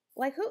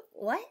 Like, who?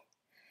 What?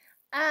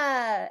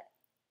 And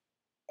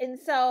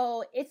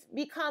so it's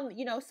become,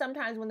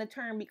 sometimes when the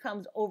term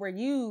becomes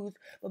overused,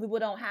 but people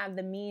don't have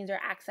the means or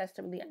access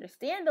to really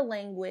understand the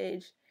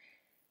language,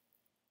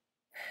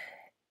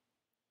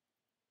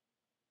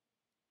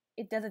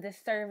 it does a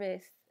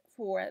disservice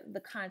for the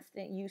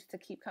constant use to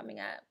keep coming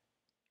up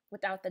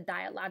without the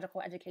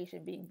dialogical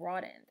education being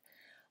broadened.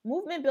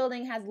 Movement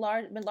building has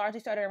been largely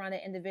started around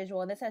the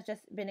individual, and this has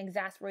just been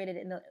exacerbated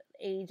in the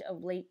age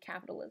of late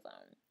capitalism.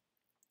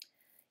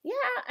 Yeah,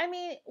 I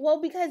mean,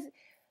 well, because,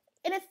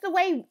 and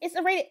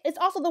it's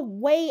also the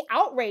way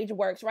outrage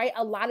works, right?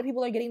 A lot of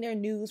people are getting their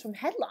news from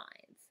headlines.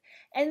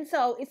 And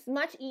so it's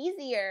much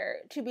easier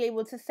to be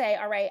able to say,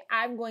 all right,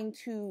 I'm going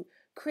to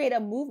create a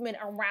movement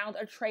around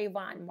a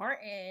Trayvon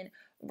Martin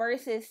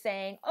versus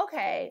saying,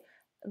 okay,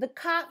 the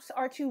cops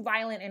are too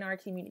violent in our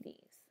communities.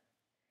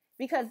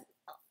 Because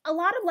a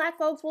lot of Black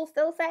folks will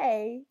still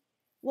say,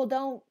 well,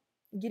 don't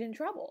get in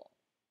trouble.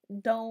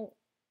 Don't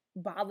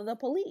bother the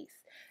police.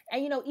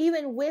 And,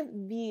 even with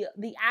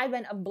the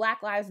advent of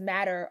Black Lives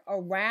Matter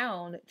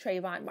around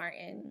Trayvon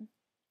Martin,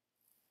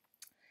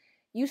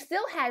 you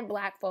still had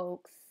Black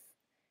folks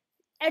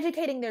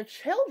educating their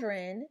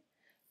children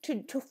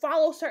to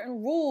follow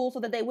certain rules so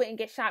that they wouldn't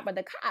get shot by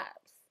the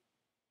cops.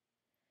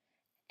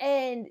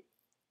 And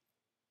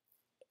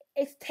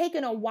it's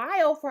taken a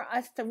while for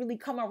us to really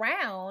come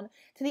around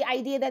to the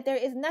idea that there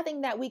is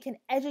nothing that we can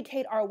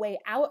educate our way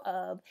out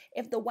of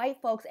if the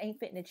white folks ain't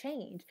fitting to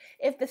change.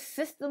 If the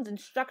systems and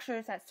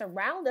structures that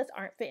surround us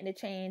aren't fitting to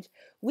change,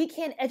 we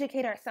can't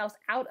educate ourselves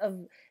out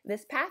of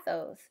this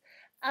pathos.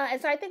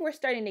 And so I think we're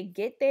starting to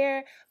get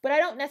there, but I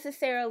don't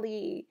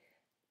necessarily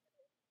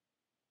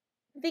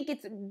think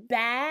it's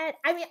bad.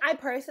 I mean, I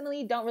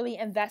personally don't really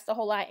invest a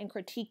whole lot in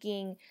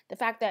critiquing the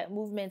fact that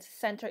movements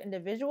center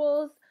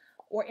individuals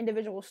or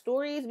individual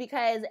stories,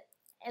 because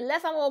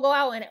unless I'm gonna go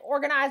out and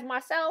organize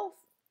myself,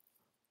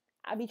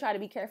 I'll be trying to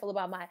be careful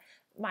about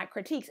my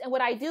critiques. And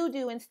what I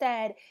do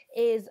instead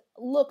is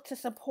look to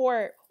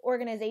support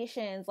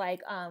organizations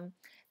like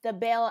the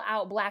Bail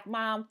Out Black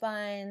Mom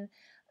Fund,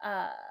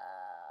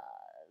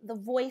 the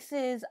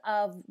Voices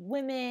of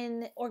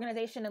Women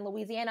organization in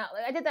Louisiana.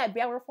 I did that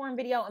bail reform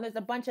video, and there's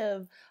a bunch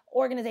of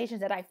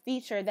organizations that I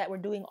featured that were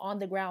doing on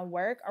the ground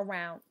work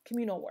around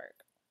communal work.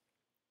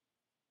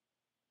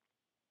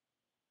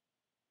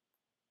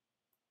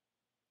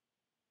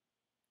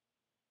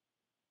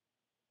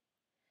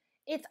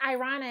 It's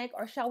ironic,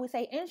 or shall we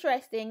say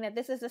interesting, that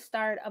this is the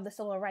start of the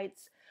civil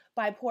rights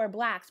by poor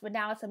Blacks, but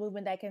now it's a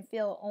movement that can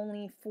feel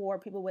only for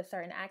people with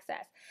certain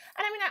access.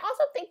 And I mean, I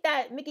also think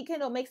that Mikki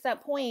Kendall makes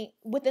that point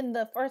within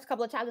the first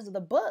couple of chapters of the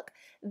book,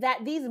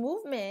 that these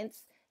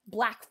movements,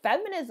 Black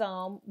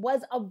feminism,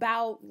 was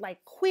about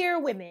like queer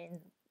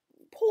women,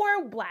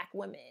 poor Black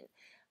women.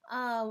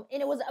 And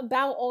it was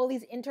about all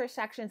these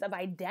intersections of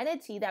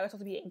identity that were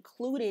supposed to be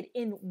included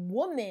in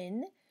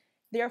woman,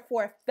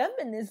 therefore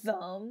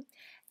feminism.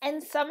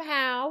 And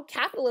somehow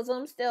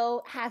capitalism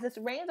still has its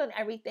reins on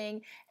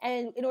everything.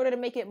 And in order to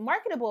make it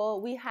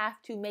marketable, we have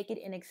to make it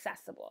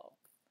inaccessible.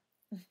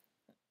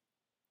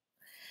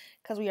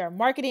 Because we are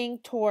marketing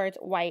towards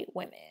white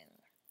women.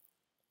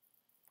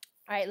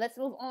 All right, let's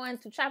move on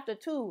to chapter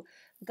 2,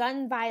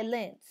 gun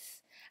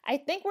violence. I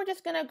think we're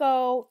just going to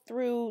go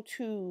through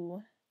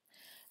to...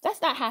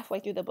 That's not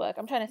halfway through the book.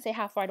 I'm trying to say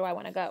how far do I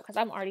want to go because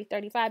I'm already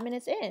 35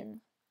 minutes in.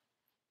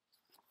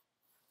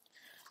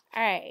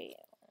 All right.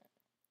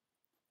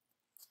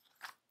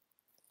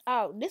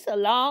 Oh, this is a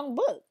long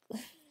book.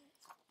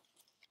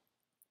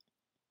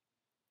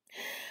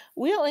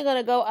 We're only going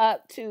to go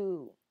up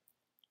to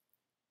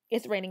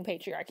It's Raining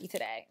Patriarchy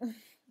today.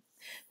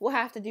 We'll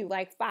have to do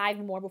like 5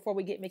 more before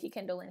we get Mikki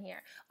Kendall in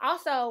here.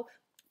 Also,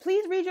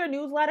 please read your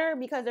newsletter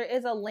because there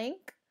is a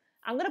link.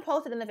 I'm going to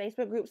post it in the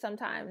Facebook group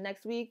sometime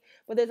next week,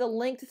 but there's a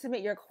link to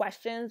submit your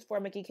questions for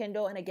Mikki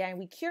Kendall. And again,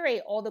 we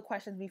curate all the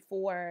questions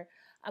before.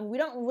 We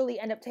don't really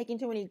end up taking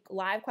too many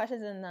live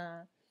questions in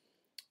the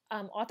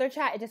author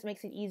chat. It just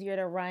makes it easier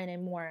to run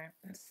and more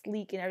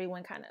sleek, and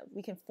everyone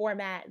we can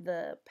format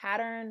the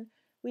pattern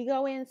we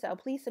go in. So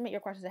please submit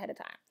your questions ahead of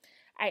time.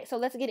 All right, so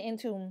let's get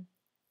into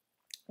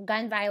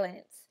gun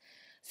violence.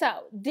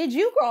 So, did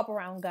you grow up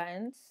around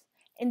guns?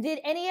 And did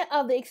any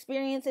of the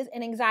experiences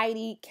and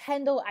anxiety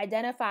Kendall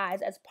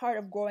identifies as part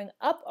of growing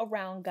up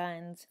around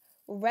guns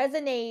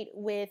resonate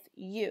with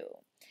you?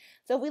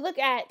 So if we look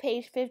at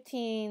page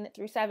 15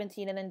 through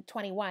 17 and then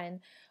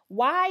 21,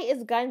 why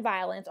is gun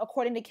violence,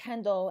 according to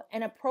Kendall,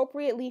 an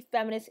appropriately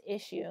feminist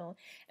issue?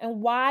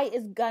 And why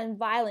is gun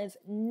violence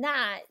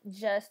not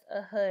just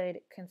a hood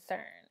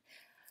concern?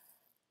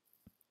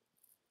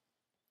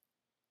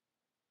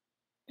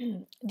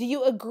 Do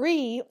you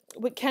agree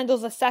with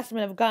Kendall's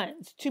assessment of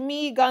guns? To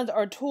me, guns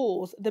are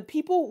tools. The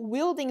people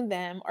wielding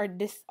them are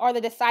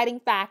the deciding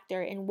factor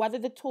in whether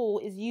the tool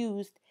is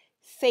used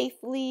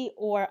safely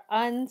or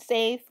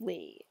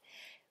unsafely.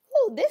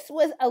 Ooh, this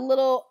was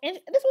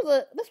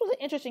an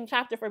interesting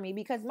chapter for me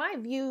because my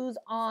views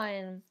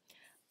on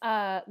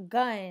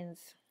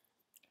guns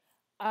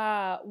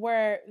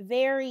were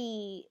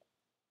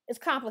it's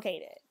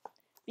complicated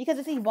because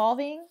it's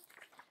evolving.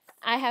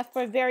 I have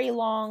for very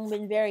long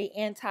been very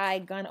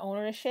anti-gun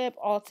ownership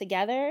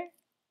altogether.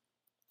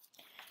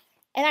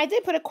 And I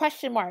did put a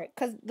question mark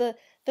because the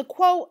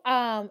quote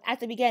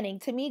at the beginning,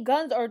 to me,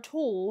 guns are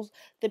tools.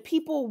 The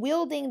people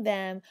wielding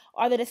them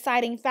are the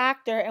deciding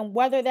factor in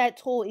whether that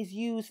tool is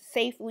used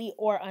safely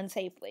or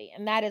unsafely.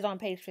 And that is on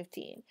page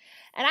 15.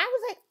 And I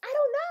was like, I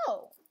don't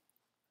know.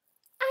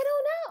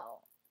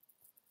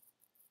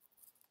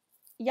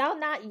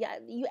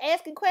 You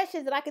asking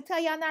questions that I could tell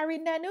y'all not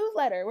reading that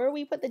newsletter where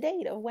we put the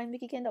date of when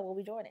Mikki Kendall will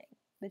be joining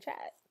the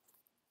chat.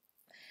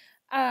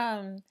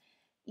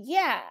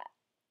 Yeah.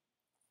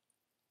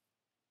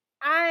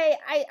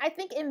 I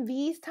think in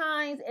these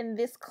times, in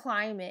this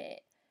climate,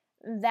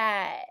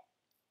 that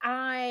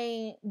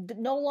I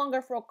no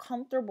longer feel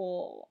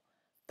comfortable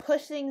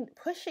pushing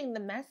the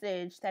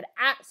message that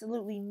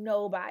absolutely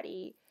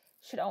nobody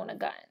should own a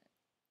gun.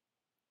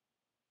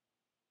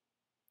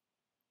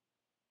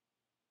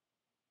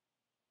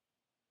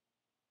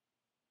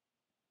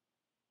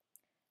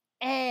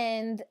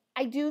 And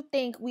I do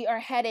think we are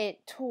headed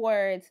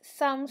towards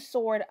some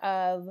sort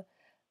of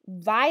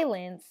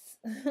violence.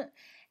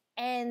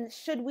 And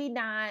should we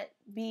not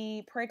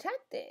be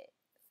protected?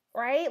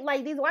 Right?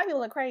 Like, these white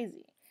people are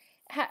crazy.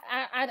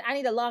 I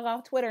need to log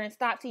off Twitter and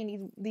stop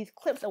seeing these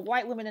clips of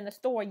white women in the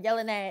store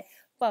yelling at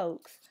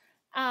folks.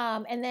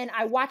 And then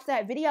I watched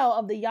that video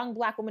of the young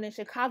Black woman in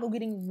Chicago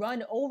getting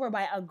run over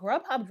by a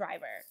Grubhub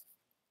driver.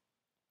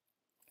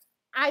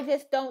 I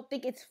just don't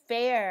think it's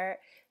fair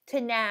to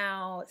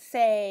now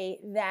say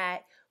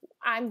that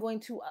not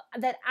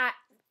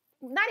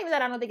even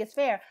that I don't think it's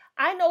fair.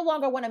 I no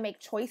longer want to make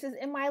choices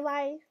in my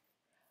life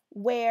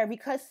where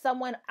because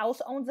someone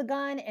else owns a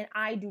gun and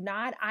I do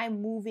not,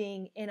 I'm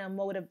moving in a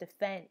mode of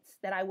defense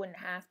that I wouldn't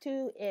have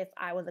to if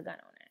I was a gun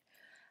owner.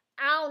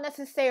 I don't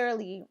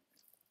necessarily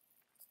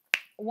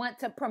want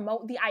to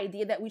promote the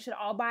idea that we should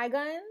all buy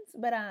guns,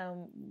 but I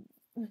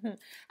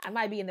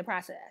might be in the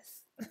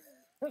process.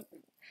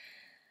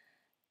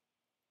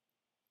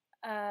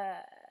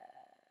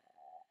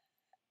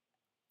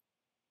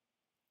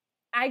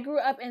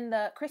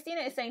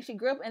 Christina is saying she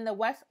grew up in the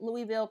West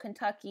Louisville,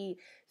 Kentucky,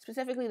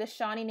 specifically the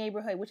Shawnee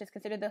neighborhood, which is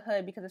considered the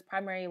hood because it's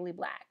primarily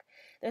Black.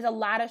 There's a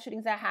lot of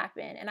shootings that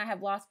happen, and I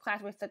have lost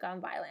classmates to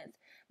gun violence.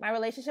 My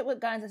relationship with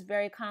guns is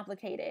very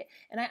complicated,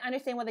 and I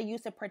understand why they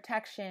use of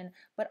protection,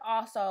 but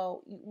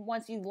also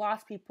once you've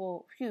lost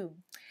people, and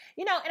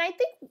I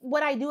think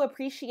what I do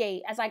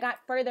appreciate as I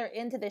got further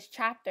into this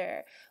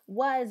chapter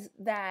was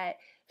that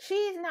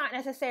she's not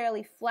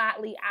necessarily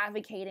flatly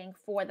advocating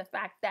for the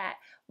fact that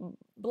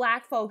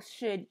Black folks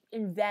should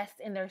invest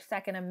in their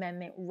Second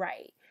Amendment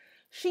right.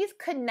 she's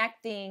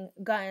connecting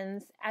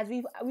guns, as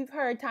we've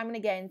heard time and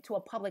again, to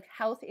a public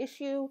health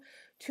issue,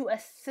 to a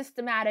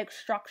systematic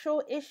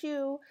structural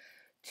issue,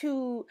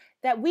 to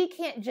that we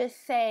can't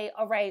just say,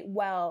 all right,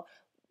 well,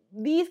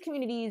 these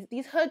communities,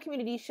 these hood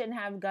communities shouldn't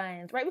have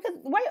guns, right? Because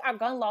the way our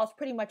gun laws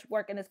pretty much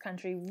work in this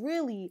country,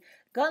 really,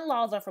 gun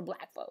laws are for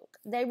black folk.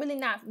 They really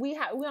not, we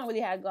don't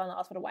really have gun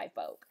laws for the white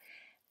folk.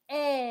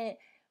 And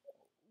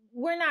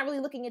we're not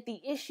really looking at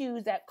the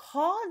issues that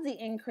cause the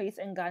increase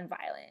in gun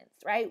violence,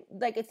 right?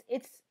 Like it's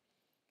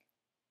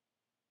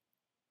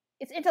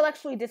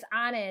intellectually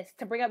dishonest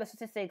to bring up the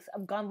statistics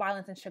of gun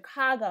violence in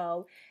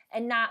Chicago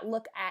and not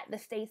look at the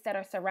states that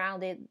are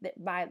surrounded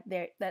by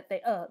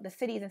the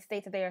cities and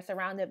states that they are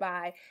surrounded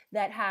by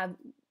that have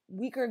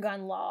weaker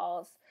gun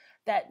laws,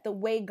 that the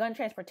way gun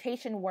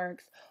transportation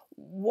works,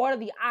 what are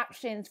the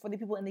options for the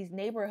people in these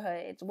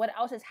neighborhoods? What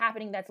else is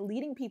happening that's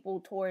leading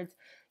people towards,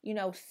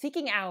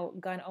 seeking out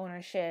gun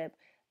ownership,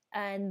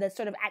 and the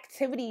sort of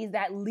activities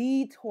that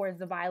lead towards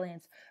the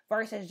violence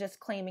versus just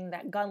claiming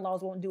that gun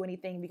laws won't do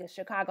anything because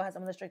Chicago has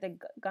some of the stricter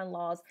gun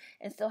laws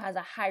and still has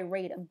a high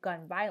rate of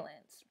gun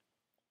violence.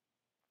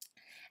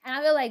 And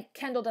I feel like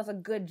Kendall does a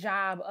good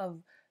job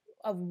of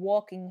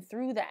walking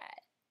through that.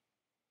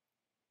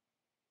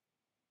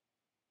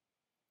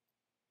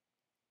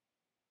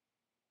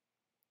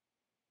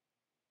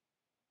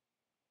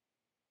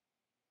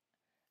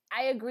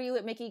 I agree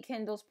with Mikki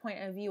Kendall's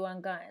point of view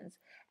on guns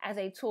as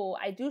a tool.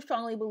 I do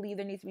strongly believe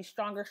there needs to be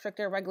stronger,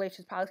 stricter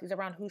regulations, policies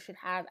around who should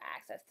have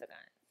access to guns.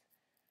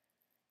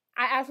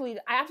 I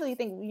absolutely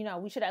think,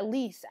 we should at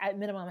least, at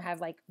minimum, have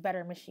like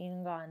better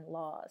machine gun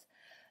laws.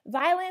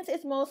 Violence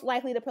is most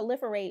likely to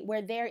proliferate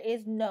where there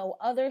is no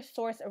other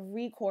source of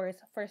recourse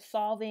for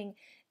solving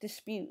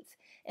disputes.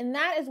 And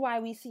that is why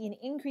we see an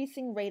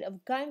increasing rate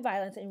of gun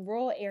violence in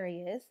rural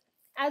areas,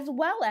 as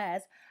well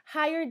as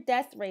higher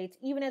death rates,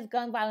 even as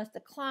gun violence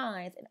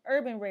declines in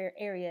urban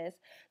areas,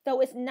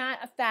 though it's not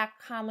a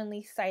fact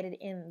commonly cited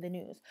in the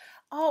news.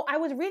 Oh, I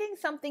was reading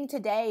something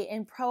today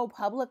in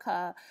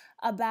ProPublica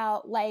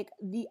about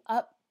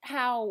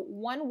how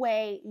one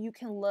way you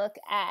can look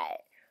at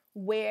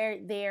where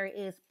there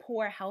is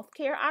poor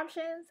healthcare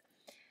options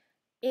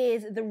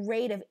is the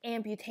rate of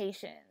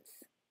amputations.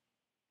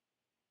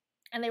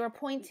 And they were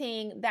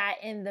pointing that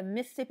in the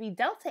Mississippi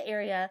Delta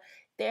area,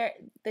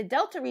 the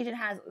Delta region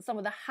has some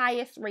of the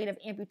highest rate of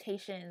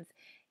amputations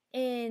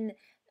in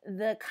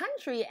the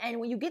country. And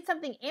when you get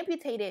something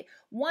amputated,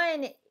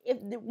 when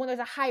there's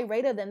a high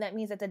rate of them, that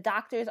means that the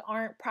doctors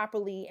aren't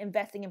properly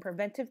investing in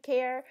preventive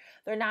care.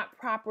 They're not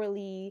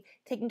properly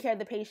taking care of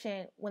the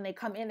patient when they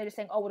come in. They're just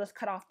saying, oh, we'll just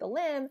cut off the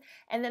limb.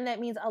 And then that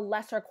means a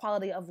lesser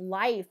quality of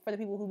life for the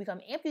people who become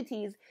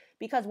amputees,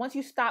 because once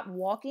you stop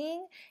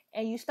walking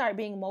and you start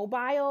being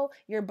mobile,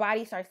 your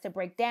body starts to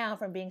break down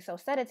from being so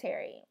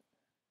sedentary.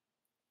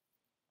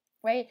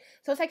 Right?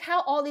 So it's like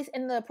how all these,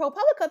 in the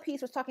ProPublica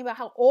piece was talking about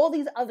how all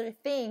these other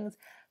things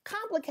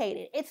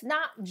complicated. It's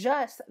not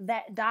just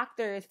that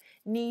doctors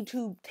need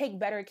to take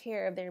better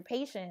care of their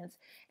patients,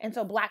 and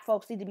so Black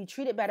folks need to be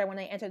treated better when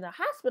they enter the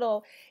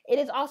hospital. It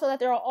is also that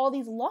there are all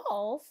these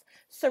laws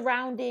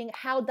surrounding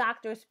how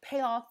doctors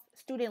pay off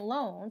student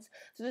loans.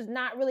 So there's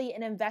not really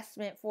an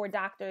investment for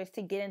doctors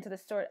to get into the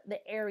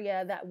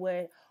area that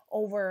would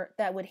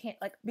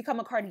become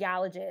a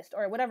cardiologist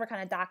or whatever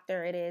kind of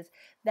doctor it is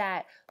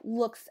that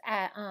looks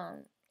at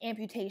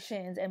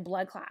amputations and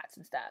blood clots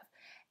and stuff.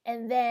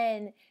 And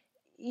then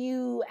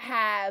you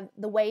have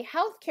the way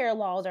healthcare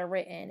laws are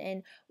written,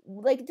 and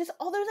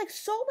there's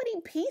so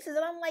many pieces,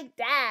 and I'm like,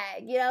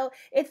 dag,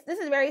 this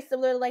is very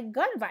similar to like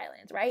gun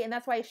violence, right? And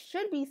that's why it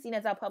should be seen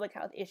as a public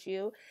health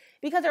issue,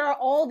 because there are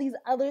all these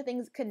other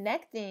things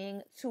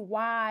connecting to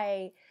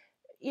why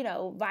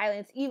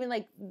violence, even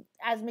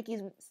as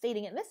Mikki's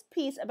stating in this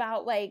piece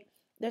about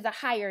there's a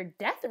higher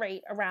death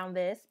rate around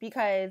this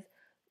because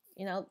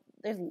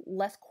there's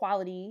lesser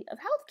quality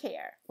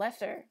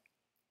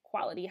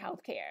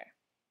healthcare.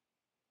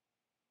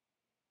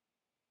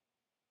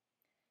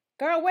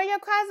 Girl, where your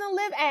cousin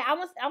live at?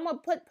 I'm gonna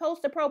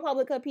post a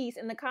ProPublica piece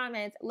in the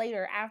comments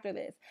later after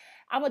this.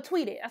 I'm gonna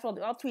tweet it. That's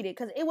what I'll tweet it,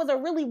 because it was a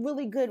really,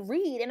 really good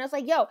read. And I was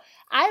like, yo,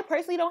 I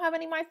personally don't have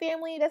any of my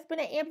family that's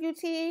been an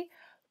amputee,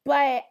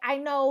 but I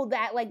know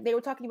that they were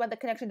talking about the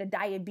connection to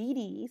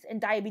diabetes and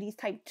diabetes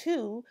type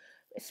 2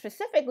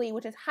 specifically,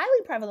 which is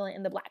highly prevalent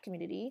in the Black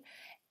community.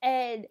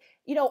 And,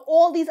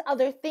 all these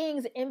other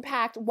things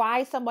impact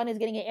why someone is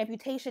getting an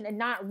amputation and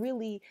not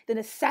really the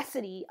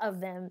necessity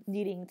of them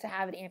needing to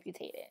have it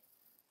amputated.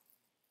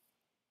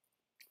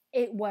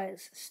 It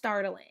was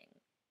startling.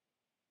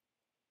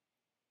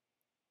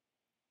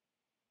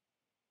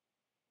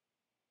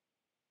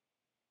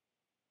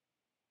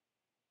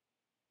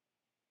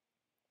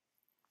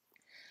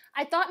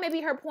 I thought maybe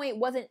her point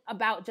wasn't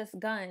about just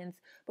guns,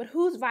 but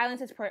whose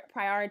violence is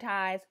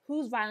prioritized,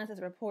 whose violence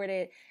is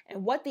reported,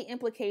 and what the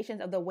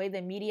implications of the way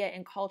the media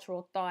and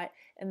cultural thought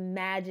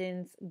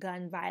imagines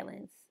gun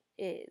violence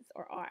is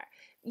or are.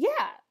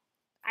 Yeah,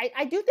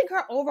 I do think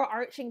her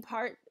overarching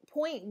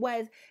point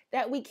was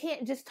that we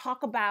can't just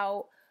talk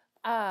about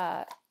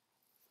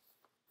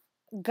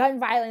gun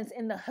violence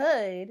in the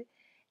hood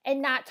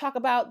and not talk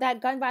about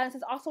that gun violence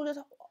is also just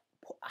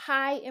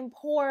high in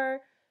poor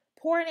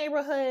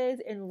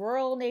neighborhoods, in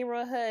rural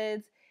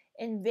neighborhoods,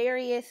 in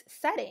various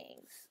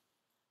settings.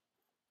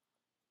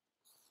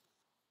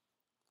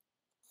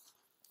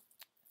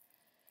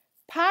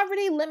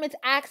 Poverty limits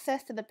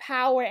access to the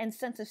power and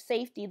sense of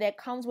safety that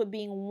comes with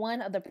being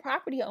one of the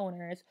property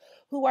owners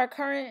who our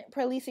current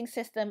policing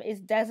system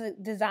is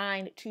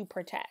designed to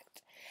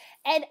protect.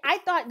 And I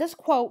thought this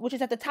quote, which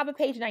is at the top of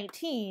page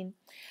 19,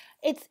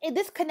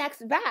 this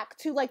connects back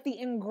to like the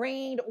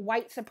ingrained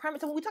white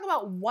supremacy. So when we talk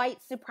about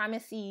white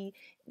supremacy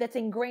that's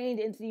ingrained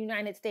into the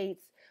United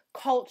States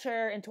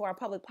culture, into our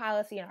public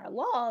policy and our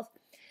laws,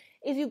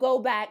 is you go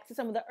back to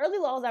some of the early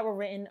laws that were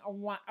written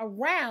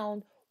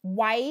around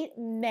white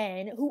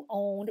men who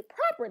owned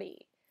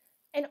property.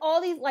 And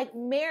all these, like,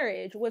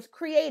 marriage was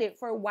created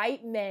for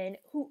white men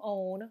who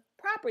own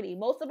property.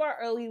 Most of our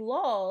early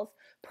laws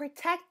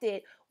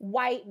protected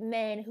white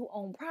men who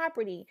own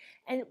property.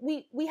 And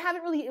we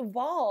haven't really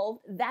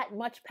evolved that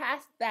much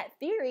past that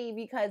theory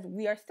because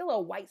we are still a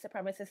white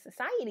supremacist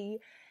society.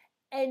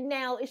 And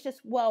now it's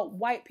just, well,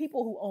 white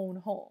people who own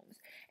homes.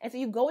 And so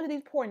you go into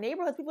these poor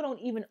neighborhoods, people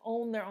don't even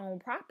own their own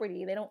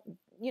property. They don't,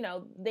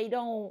 they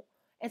don't.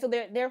 And so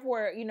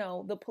therefore,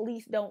 the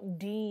police don't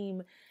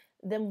deem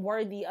them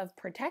worthy of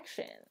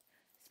protection,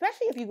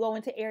 especially if you go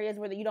into areas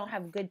where you don't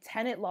have good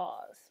tenant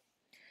laws.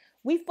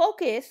 We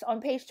focus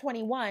on page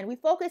 21, we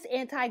focus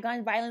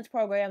anti-gun violence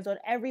programs on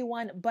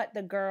everyone but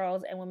the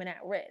girls and women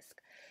at risk.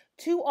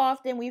 Too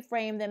often we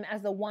frame them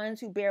as the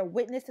ones who bear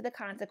witness to the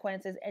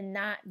consequences and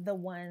not the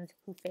ones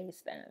who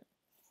face them.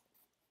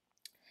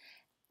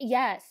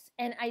 Yes,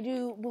 and I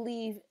do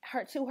believe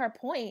to her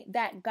point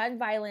that gun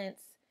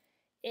violence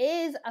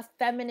is a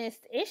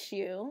feminist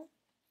issue,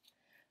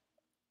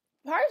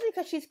 partially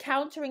because she's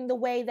countering the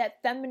way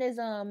that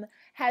feminism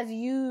has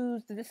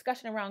used the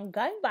discussion around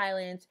gun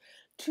violence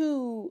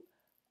to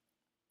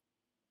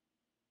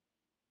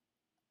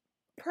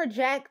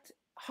project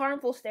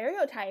harmful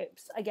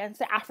stereotypes against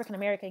the African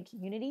American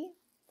community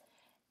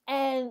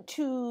and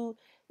to,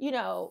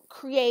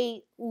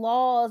 create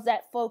laws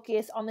that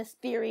focus on this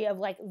theory of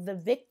like the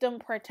victim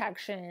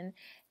protection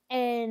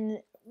and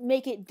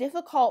make it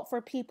difficult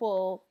for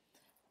people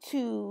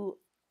to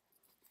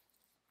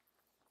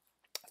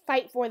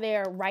fight for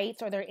their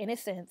rights or their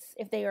innocence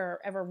if they are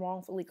ever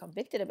wrongfully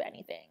convicted of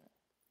anything.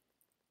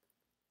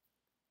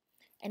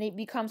 And it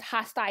becomes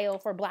hostile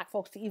for Black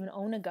folks to even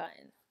own a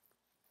gun,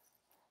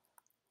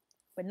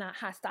 but not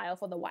hostile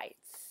for the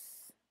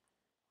whites.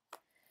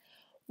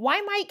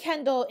 Why might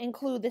Kendall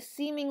include the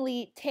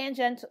seemingly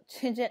tangential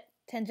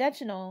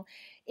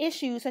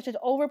issues such as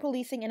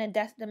over-policing and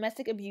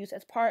domestic abuse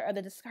as part of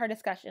her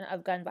discussion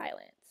of gun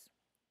violence?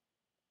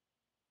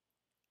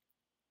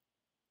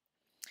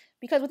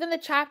 Because within the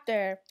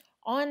chapter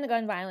on the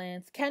gun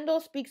violence,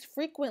 Kendall speaks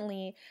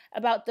frequently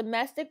about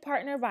domestic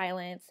partner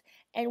violence.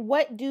 And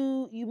what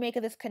do you make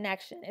of this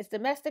connection? Is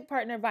domestic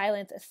partner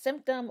violence a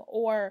symptom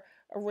or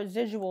a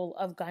residual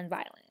of gun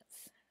violence?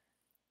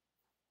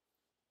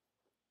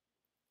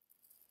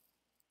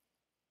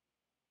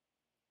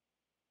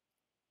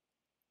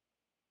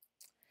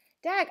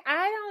 Dag,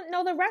 I don't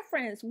know the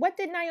reference. What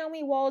did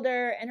Naomi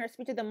Walder and her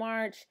speech at the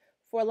March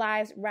for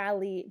Lives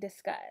rally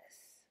discuss?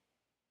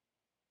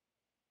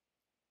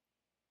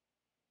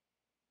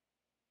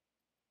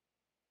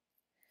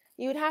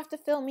 You would have to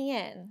fill me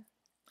in.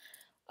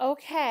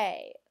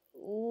 Okay,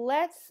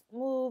 let's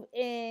move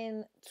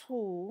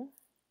into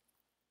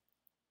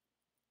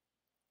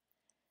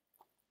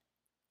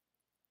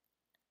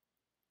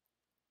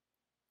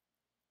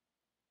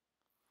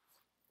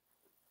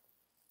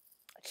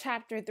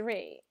chapter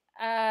 3.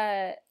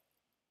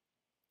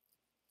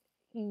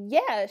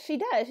 Yeah, she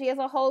does. She has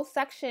a whole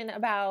section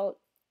about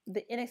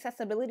the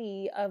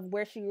inaccessibility of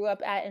where she grew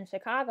up at in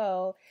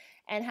Chicago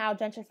and how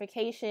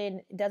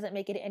gentrification doesn't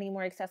make it any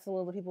more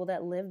accessible to people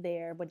that live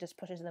there, but just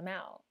pushes them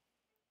out.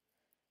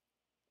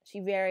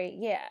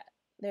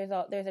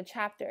 There's a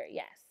chapter.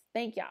 Yes.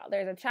 Thank y'all.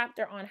 There's a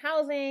chapter on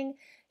housing.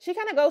 She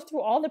kind of goes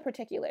through all the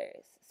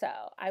particulars. So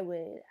I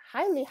would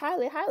highly,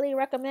 highly, highly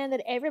recommend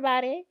that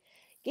everybody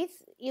gets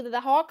either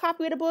the hard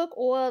copy of the book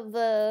or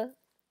the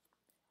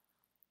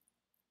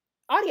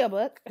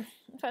audiobook. I'm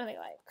trying to think,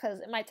 because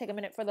it might take a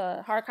minute for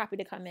the hard copy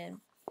to come in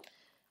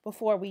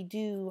before we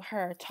do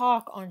her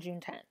talk on June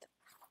 10th.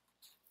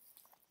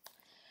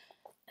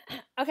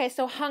 Okay,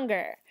 so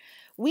hunger.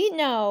 We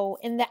know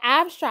in the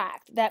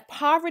abstract that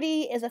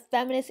poverty is a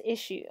feminist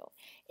issue.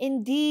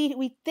 Indeed,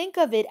 we think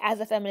of it as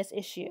a feminist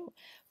issue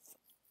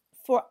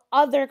for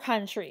other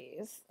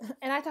countries.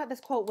 And I thought this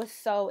quote was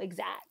so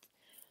exact.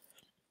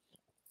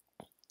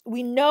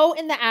 We know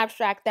in the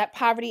abstract that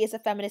poverty is a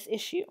feminist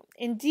issue.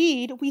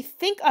 Indeed, we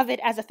think of it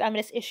as a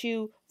feminist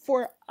issue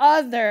for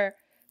other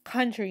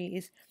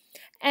countries.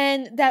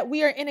 And that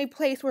we are in a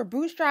place where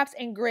bootstraps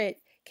and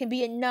grit can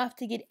be enough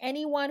to get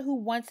anyone who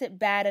wants it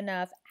bad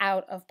enough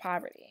out of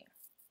poverty.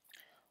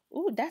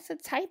 Ooh, that's a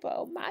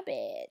typo. My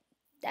bad.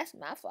 That's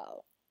my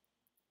fault.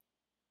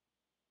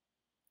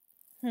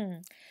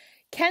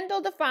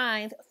 Kendall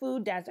defines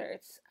food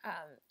deserts.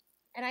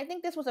 And I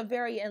think this was a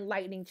very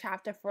enlightening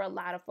chapter for a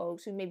lot of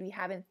folks who maybe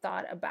haven't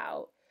thought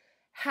about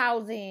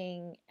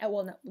housing,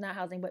 well, not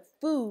housing, but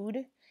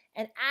food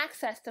and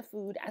access to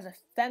food as a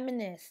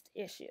feminist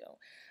issue.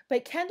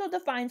 But Kendall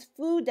defines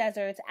food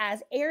deserts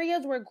as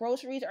areas where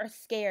groceries are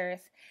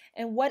scarce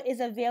and what is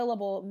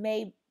available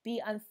may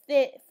be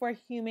unfit for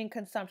human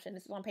consumption.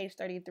 This is on page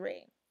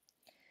 33.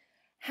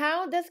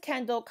 How does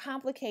Kendall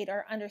complicate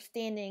our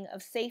understanding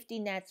of safety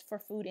nets for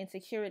food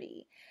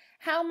insecurity?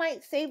 How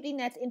might safety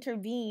nets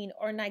intervene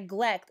or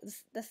neglect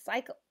the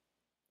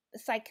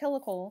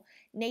cyclical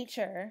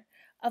nature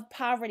of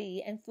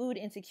poverty and food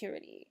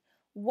insecurity?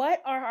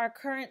 What are our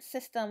current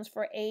systems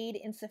for aid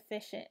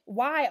insufficient?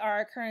 Why are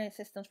our current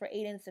systems for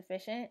aid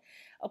insufficient,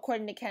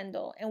 according to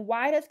Kendall? And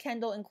why does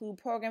Kendall include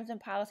programs and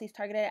policies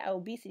targeted at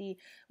obesity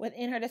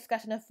within her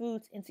discussion of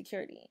food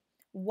insecurity?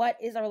 What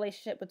is the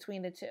relationship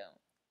between the two?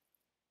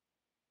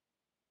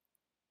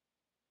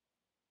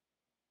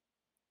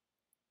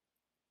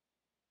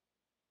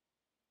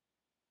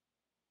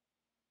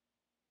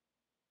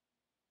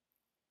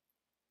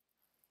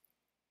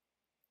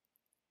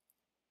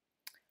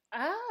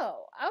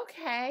 Oh,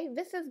 okay.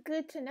 This is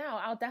good to know.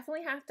 I'll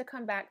definitely have to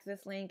come back to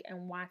this link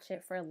and watch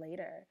it for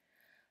later.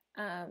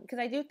 Because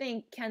I do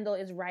think Kendall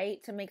is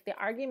right to make the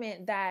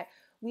argument that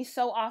we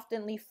so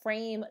oftenly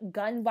frame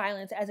gun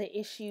violence as an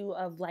issue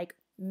of like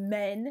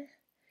men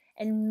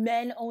and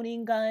men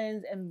owning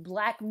guns and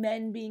black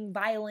men being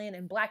violent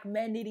and black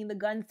men needing the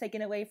guns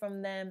taken away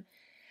from them.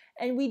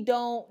 And we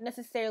don't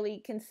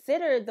necessarily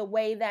consider the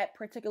way that,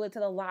 particular to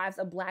the lives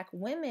of black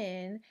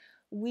women,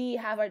 we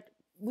have a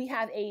we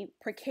have a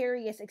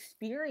precarious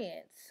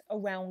experience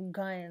around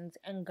guns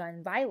and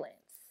gun violence.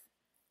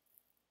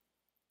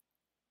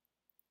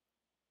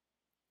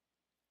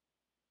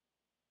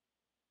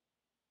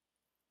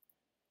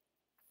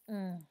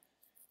 Mm.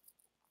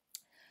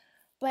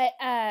 But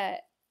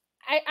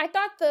I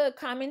thought the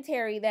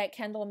commentary that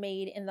Kendall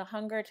made in the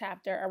hunger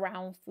chapter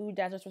around food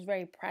deserts was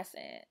very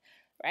prescient,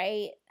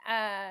 right?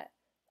 I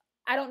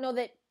don't know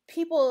that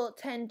people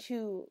tend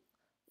to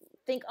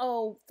think,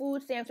 oh,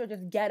 food stamps are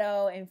just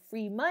ghetto and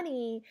free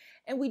money,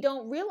 and we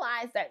don't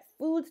realize that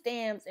food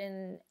stamps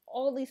and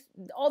all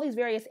these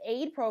various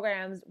aid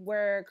programs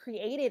were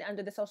created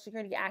under the Social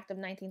Security Act of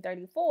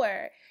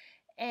 1934.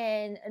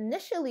 And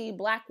initially,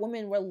 black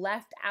women were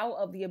left out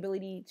of the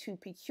ability to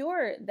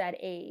procure that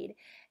aid.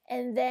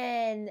 And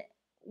then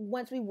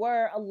once we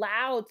were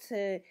allowed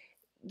to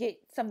get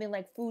something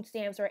like food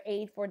stamps or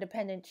aid for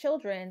dependent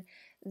children,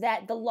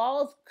 that the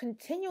laws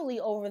continually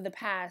over the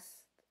past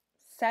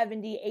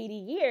 70, 80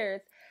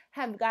 years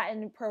have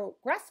gotten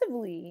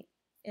progressively,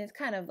 and it's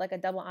kind of like a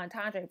double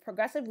entendre,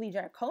 progressively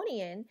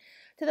draconian,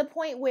 to the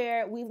point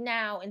where we've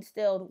now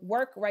instilled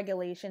work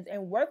regulations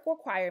and work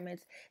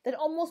requirements that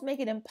almost make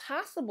it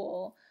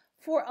impossible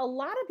for a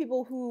lot of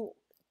people who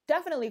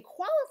definitely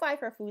qualify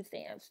for food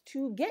stamps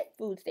to get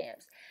food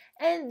stamps.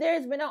 And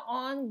there's been an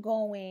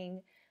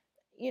ongoing,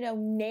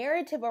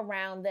 narrative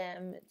around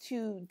them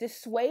to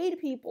dissuade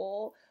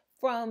people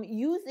from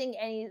using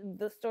any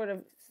the sort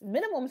of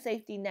minimum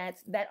safety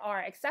nets that are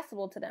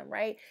accessible to them,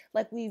 right?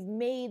 Like, we've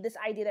made this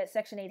idea that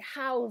Section 8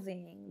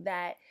 housing,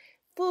 that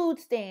food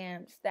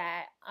stamps,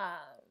 that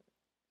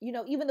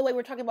even the way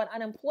we're talking about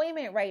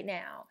unemployment right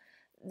now,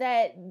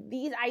 that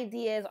these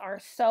ideas are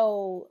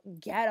so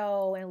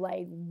ghetto and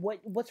like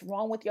what's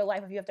wrong with your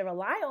life if you have to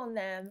rely on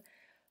them.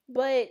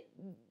 But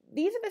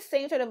these are the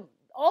same sort of,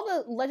 all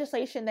the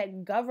legislation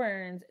that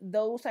governs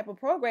those type of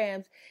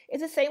programs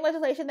is the same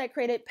legislation that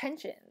created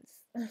pensions,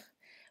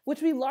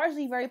 which we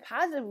largely very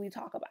positively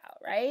talk about,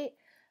 right?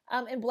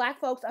 And black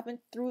folks up and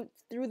through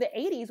the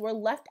 80s were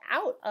left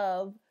out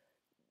of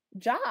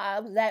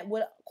jobs that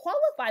would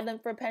qualify them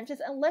for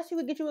pensions unless you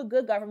could get you a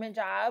good government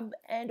job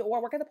and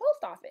or work at the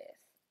post office.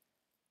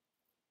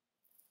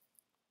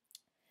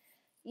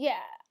 Yeah.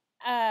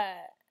 Uh,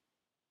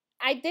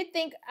 I did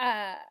think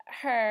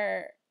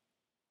her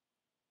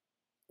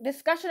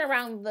discussion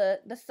around the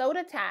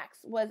soda tax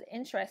was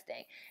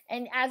interesting,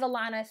 and as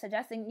Alana is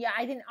suggesting, yeah,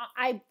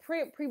 I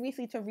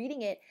previously to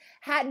reading it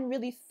hadn't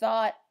really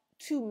thought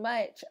too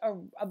much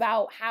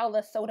about how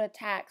the soda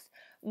tax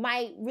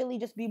might really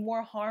just be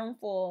more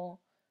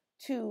harmful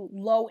to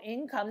low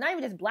income, not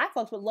even just black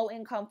folks, but low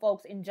income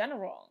folks in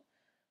general,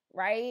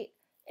 right?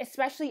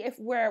 Especially if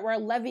we're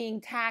levying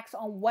tax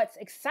on what's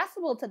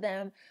accessible to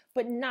them,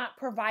 but not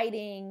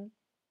providing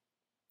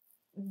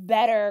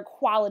better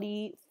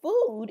quality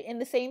food in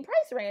the same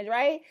price range,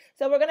 right?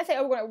 So we're gonna say,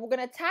 oh, we're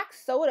gonna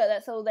tax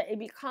soda so that it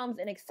becomes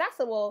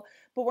inaccessible,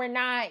 but we're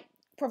not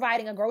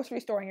providing a grocery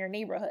store in your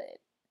neighborhood,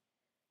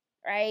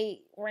 right?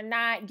 We're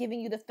not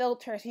giving you the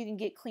filter so you can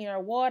get cleaner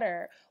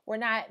water. We're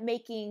not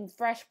making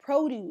fresh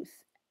produce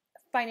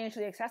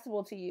financially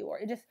accessible to you, or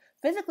just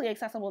physically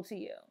accessible to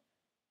you.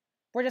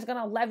 We're just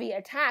gonna levy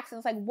a tax, and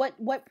it's like,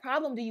 what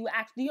problem do you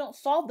actually? You don't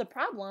solve the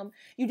problem.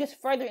 You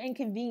just further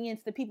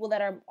inconvenience the people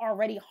that are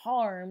already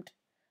harmed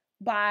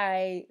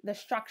by the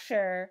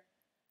structure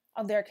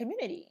of their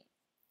community.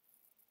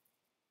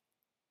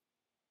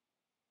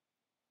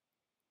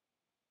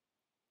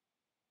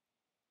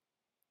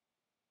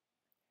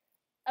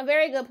 A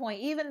very good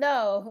point. Even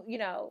though,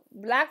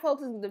 black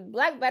folks, the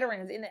black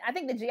veterans, and I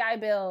think the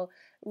GI Bill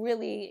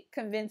really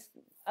convinced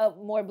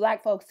more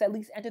black folks to at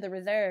least enter the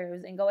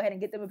reserves and go ahead and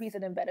get them a piece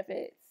of them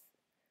benefits.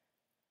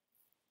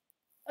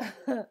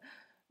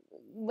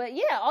 But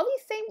yeah, all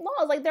these same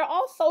laws, like they're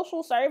all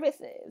social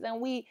services, and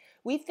we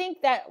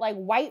think that like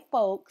white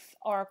folks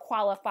are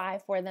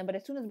qualified for them, but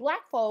as soon as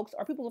black folks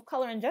or people of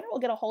color in general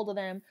get a hold of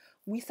them,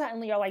 we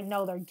suddenly are like,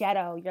 no, they're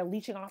ghetto, you're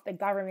leeching off the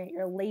government,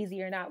 you're lazy,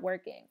 you're not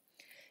working.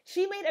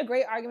 She made a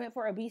great argument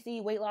for obesity,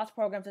 weight loss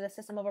programs as a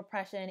system of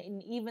oppression,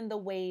 and even the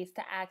ways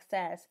to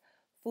access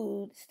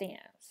food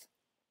stamps.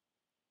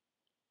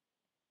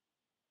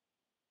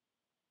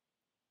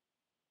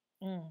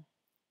 Mm.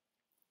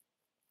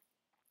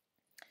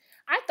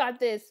 I thought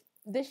this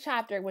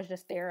chapter was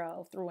just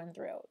thorough through and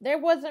through. There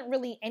wasn't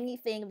really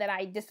anything that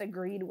I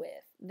disagreed with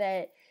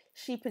that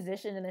she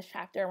positioned in this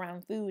chapter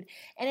around food.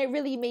 And it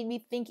really made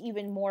me think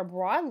even more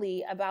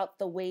broadly about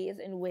the ways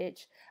in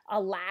which a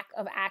lack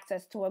of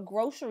access to a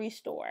grocery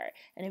store,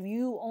 and if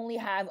you only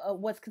have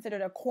what's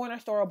considered a corner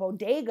store or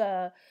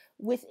bodega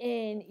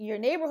within your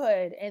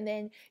neighborhood, and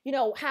then,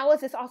 how is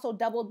this also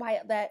doubled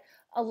by that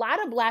a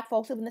lot of black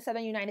folks who live in the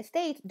southern United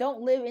States don't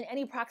live in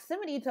any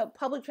proximity to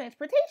public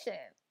transportation.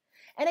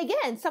 And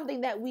again,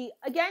 something that we,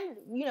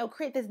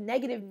 create this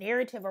negative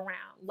narrative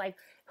around. Like,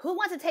 who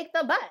wants to take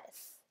the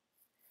bus?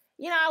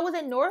 I was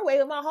in Norway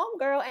with my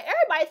homegirl, and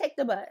everybody take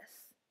the bus.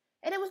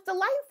 And it was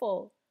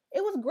delightful.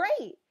 It was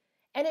great.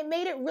 And it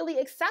made it really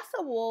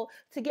accessible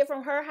to get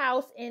from her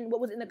house in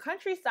what was in the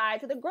countryside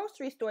to the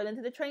grocery store, then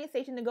to the train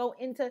station to go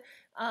into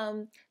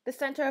the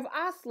center of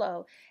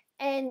Oslo.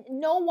 And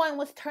no one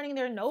was turning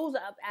their nose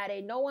up at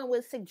it. No one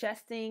was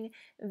suggesting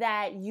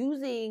that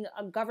using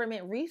a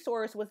government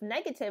resource was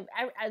negative.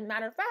 As a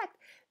matter of fact,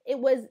 it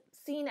was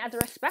seen as a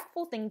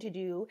respectful thing to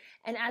do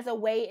and as a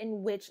way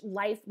in which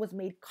life was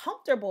made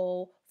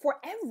comfortable for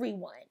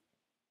everyone.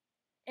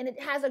 And it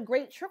has a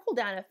great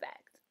trickle-down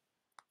effect.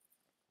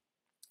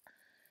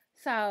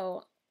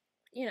 So,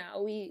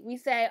 we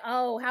say,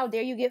 oh, how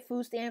dare you get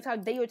food stamps? How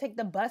dare you take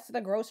the bus to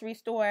the grocery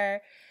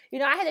store?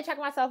 I had to check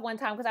myself one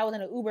time because I was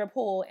in an Uber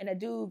pool and a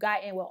dude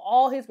got in with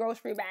all his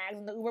grocery bags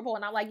in the Uber pool.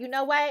 And I'm like, you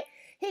know what?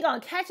 He gonna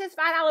catch his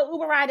 $5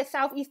 Uber ride to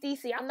Southeast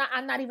DC. I'm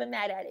not even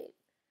mad at it.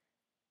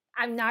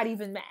 I'm not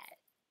even mad.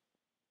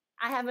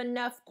 I have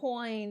enough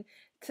coin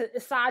to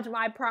assuage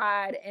my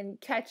pride and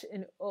catch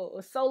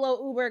a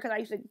solo Uber because I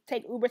used to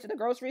take Uber to the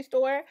grocery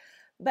store.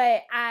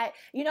 But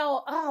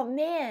oh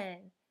man,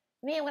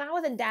 when I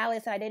was in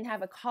Dallas and I didn't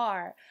have a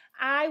car,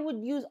 I would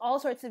use all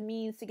sorts of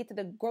means to get to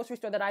the grocery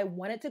store that I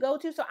wanted to go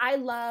to. So I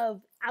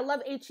love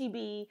HEB,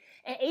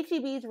 and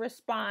HEB's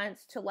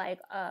response to like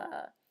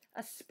a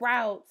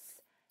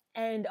Sprouts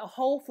and a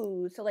Whole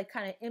Foods, so like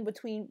kind of in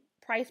between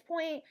price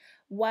point,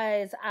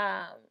 was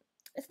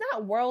it's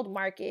not World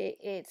Market,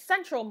 it's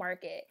Central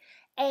Market.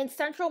 And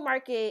Central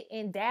Market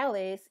in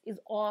Dallas is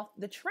off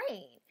the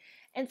train.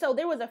 And so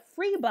there was a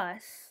free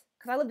bus,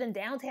 because I lived in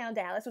downtown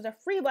Dallas. There was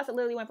a free bus that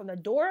literally went from the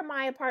door of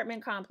my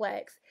apartment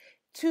complex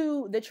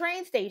to the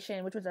train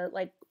station, which was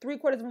like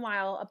 3/4 of a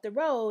mile up the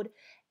road.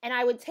 And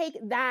I would take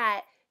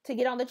that to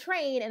get on the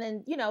train and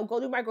then, go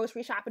do my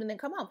grocery shopping and then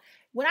come home.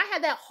 When I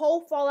had that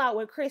whole fallout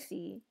with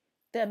Chrissy,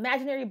 the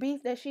imaginary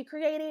beef that she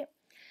created,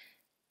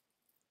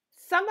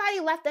 somebody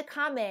left a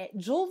comment,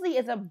 Jouelzy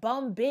is a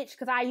bum bitch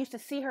because I used to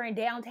see her in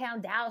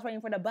downtown Dallas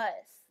waiting for the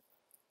bus.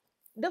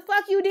 The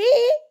fuck you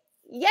did?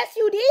 Yes,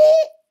 you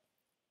did.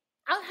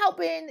 I'm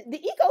helping the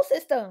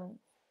ecosystem,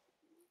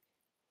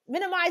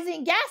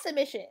 minimizing gas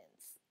emissions.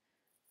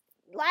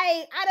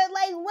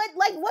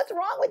 What's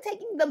wrong with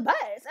taking the bus?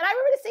 And I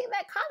remember seeing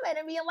that comment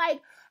and being like,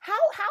 how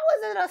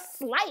is it a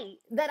slight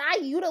that I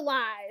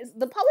utilize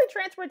the public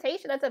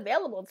transportation that's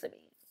available to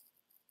me?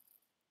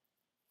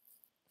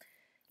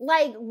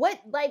 How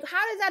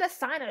does that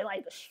assign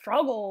a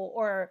struggle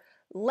or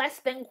less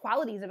than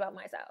qualities about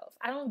myself?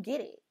 I don't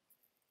get it.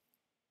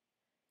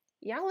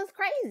 Y'all is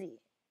crazy.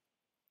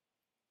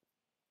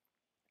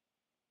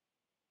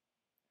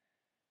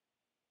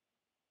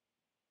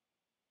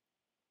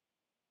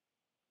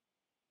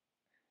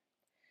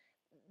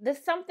 The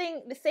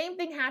same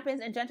thing happens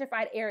in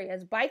gentrified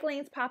areas. Bike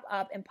lanes pop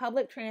up and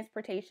public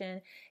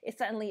transportation is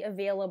suddenly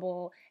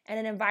available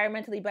and an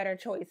environmentally better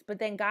choice. But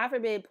then, God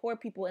forbid, poor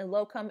people in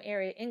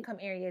income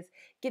areas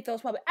get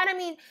those public. And I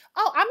mean,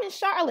 I'm in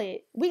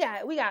Charlotte. We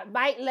got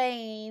bike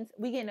lanes.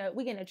 We getting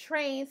a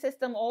train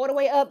system all the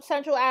way up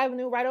Central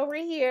Avenue right over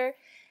here.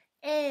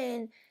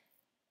 And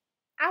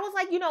I was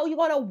like, you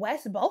go to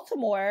West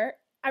Baltimore.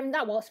 I'm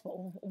not West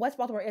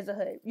Baltimore is a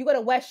hood. You go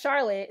to West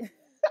Charlotte.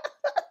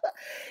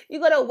 You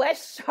go to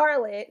West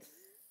Charlotte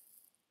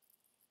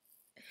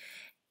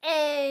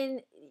and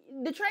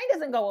the train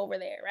doesn't go over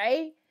there,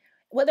 right?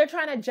 Well, they're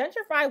trying to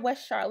gentrify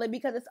West Charlotte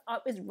because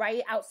it's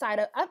right outside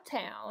of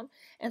Uptown.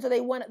 And so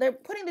they're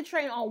putting the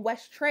train on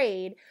West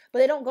Trade, but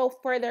they don't go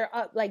further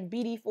up like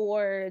BD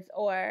Fords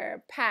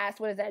or past,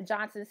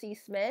 Johnson C.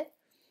 Smith.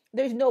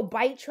 There's no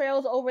bike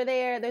trails over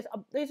there. There's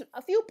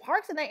a few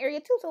parks in that area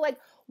too. So like,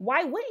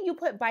 why wouldn't you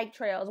put bike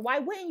trails? Why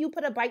wouldn't you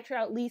put a bike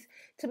trail at least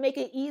to make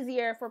it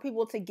easier for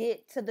people to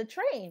get to the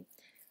train?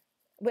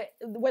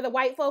 Where the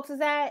white folks is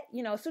at,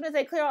 as soon as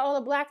they clear out all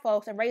the black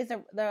folks and raise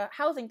the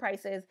housing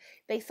prices,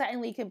 they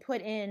suddenly can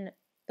put in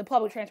the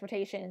public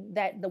transportation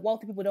that the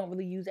wealthy people don't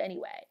really use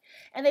anyway.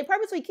 And they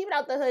purposely keep it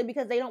out the hood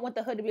because they don't want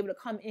the hood to be able to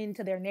come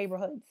into their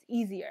neighborhoods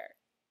easier.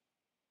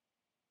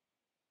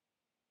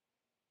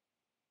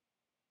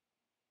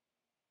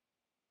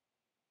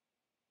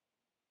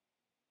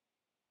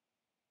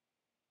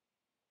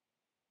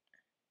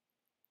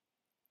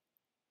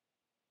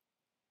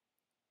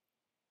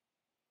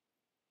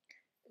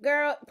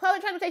 Girl,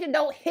 public transportation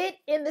don't hit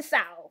in the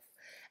South.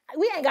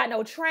 We ain't got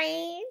no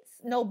trains,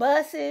 no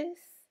buses.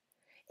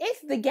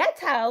 It's the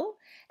ghetto.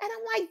 And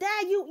I'm like,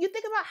 Dad, you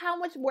think about how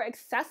much more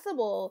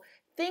accessible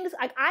things,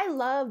 like, I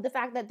love the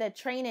fact that the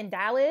train in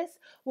Dallas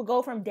will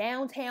go from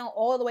downtown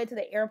all the way to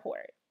the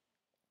airport.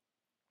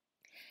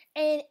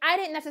 And I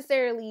didn't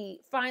necessarily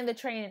find the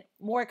train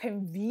more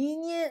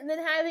convenient than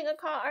having a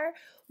car,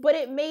 but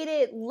it made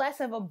it less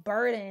of a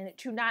burden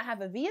to not have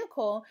a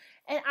vehicle.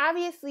 And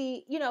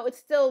obviously, it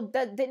still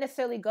didn't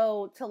necessarily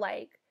go to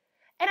like,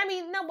 and I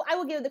mean, no, I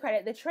will give it the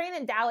credit. The train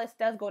in Dallas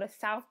does go to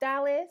South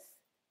Dallas,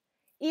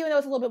 even though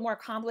it's a little bit more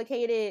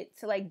complicated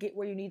to like get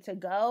where you need to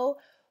go.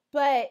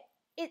 But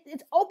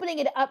it's opening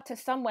it up to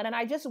someone. And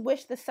I just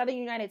wish the Southern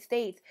United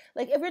States,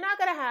 like, if you're not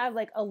going to have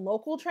like a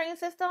local train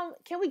system,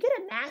 can we get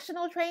a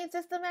national train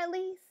system at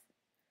least?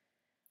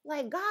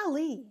 Like,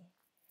 golly.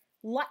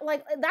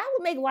 Like, that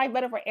would make life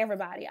better for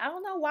everybody. I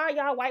don't know why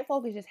y'all white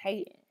folk is just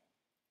hating.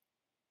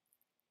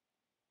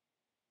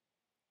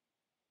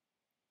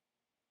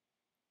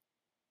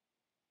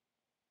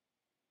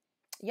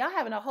 Y'all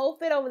having a whole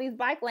fit over these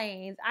bike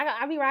lanes.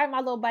 I be riding my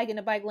little bike in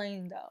the bike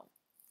lane, though.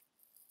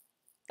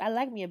 I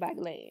like me a bike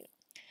lane.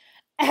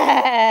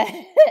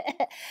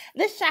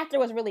 This chapter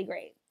was really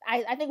great.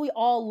 I think we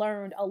all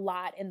learned a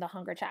lot in the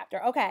hunger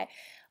chapter. Okay.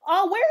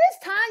 Oh, where is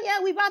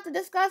Tanya? We about to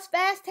discuss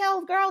Fast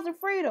Tales, Girls, and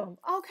Freedom.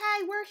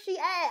 Okay, where's she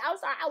at? I'm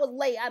sorry, I was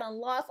late. I done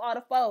lost all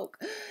the folk.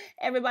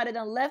 Everybody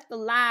done left the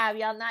live.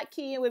 Y'all not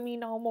keying with me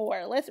no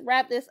more. Let's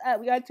wrap this up.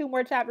 We got 2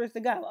 more chapters to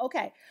go.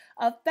 Okay.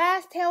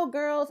 Fast Tale,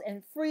 Girls,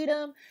 and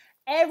Freedom.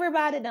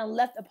 Everybody done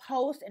left a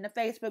post in the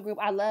Facebook group.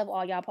 I love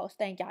all y'all posts.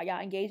 Thank y'all.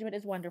 Y'all engagement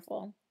is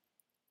wonderful.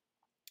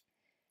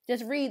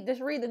 Just read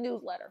the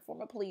newsletter for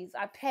me, please.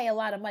 I pay a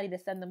lot of money to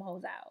send them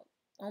hoes out.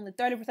 Only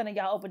 30% of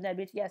y'all opened that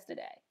bitch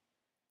yesterday.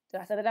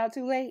 Did I send it out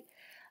too late?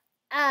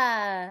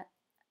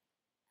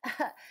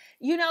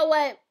 You know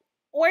what?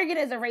 Oregon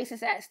is a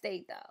racist ass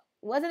state, though.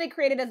 Wasn't it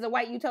created as a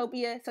white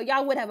utopia? So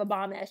y'all would have a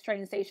bomb ass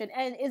train station.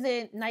 And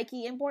isn't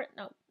Nike in Portland?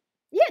 No.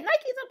 Yeah,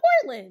 Nike's in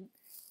Portland.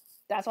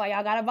 That's why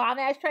y'all got a bomb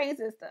ass train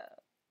system.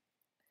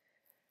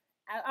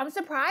 I'm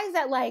surprised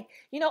that, like,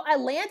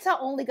 Atlanta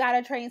only got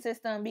a train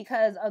system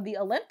because of the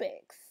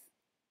Olympics.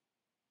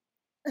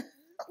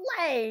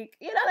 Like,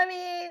 you know what I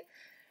mean?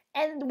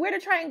 And where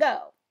the train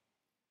go?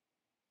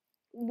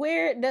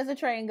 Where does the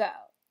train go?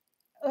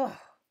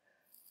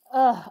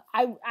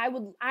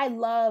 I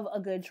love a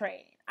good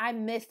train. I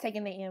miss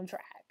taking the Amtrak.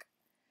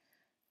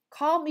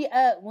 Call me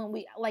up when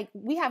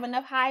we have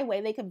enough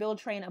highway, they could build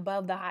train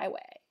above the highway.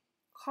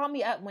 Call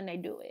me up when they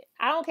do it.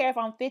 I don't care if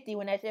I'm 50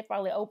 when that shit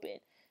finally open.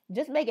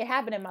 Just make it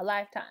happen in my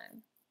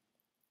lifetime.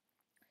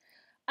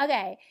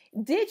 Okay,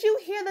 did you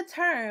hear the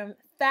term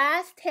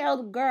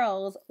fast-tailed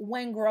girls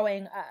when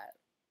growing up?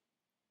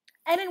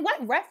 And in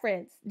what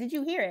reference did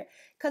you hear it?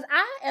 Because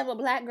I am a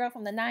black girl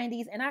from the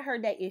 90s, and I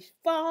heard that ish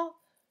far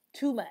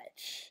too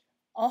much.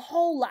 A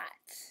whole lot.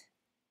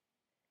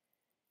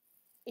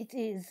 It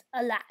is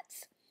a lot.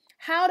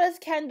 How does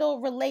Kendall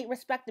relate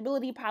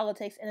respectability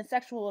politics and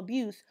sexual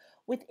abuse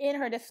within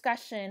her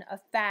discussion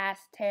of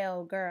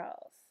fast-tailed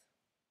girls?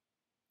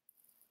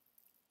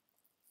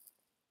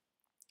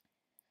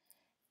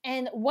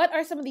 And what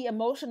are some of the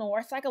emotional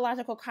or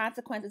psychological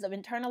consequences of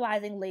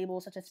internalizing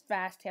labels such as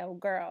fast-tailed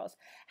girls?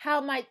 How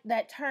might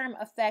that term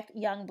affect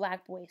young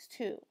black boys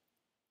too?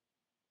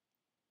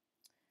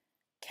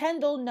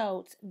 Kendall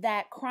notes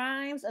that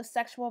crimes of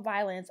sexual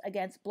violence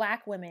against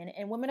black women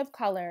and women of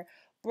color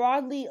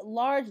broadly,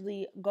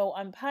 largely go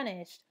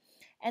unpunished,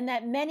 and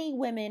that many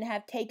women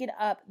have taken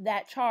up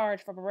that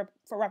charge for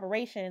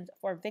reparations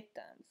for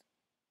victims.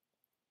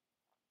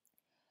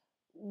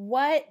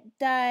 What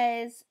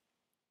does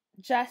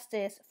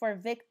justice for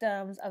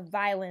victims of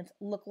violence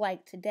look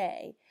like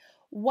today?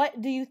 What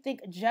do you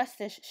think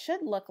justice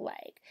should look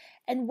like?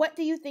 And what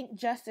do you think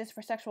justice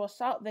for sexual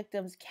assault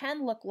victims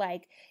can look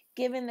like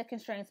given the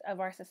constraints of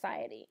our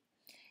society?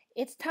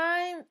 It's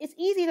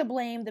easy to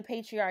blame the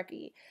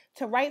patriarchy,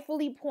 to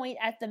rightfully point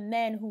at the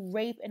men who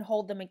rape and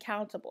hold them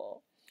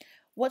accountable.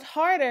 What's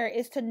harder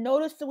is to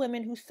notice the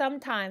women who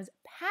sometimes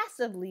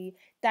passively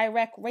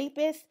direct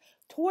rapists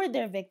toward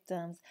their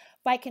victims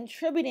by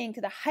contributing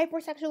to the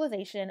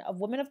hypersexualization of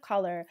women of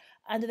color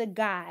under the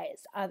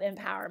guise of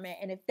empowerment.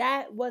 And if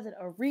that wasn't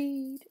a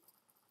read,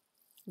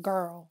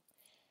 girl,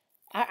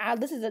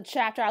 This is a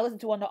chapter I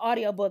listened to on the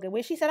audiobook in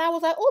which she said, I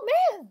was like, oh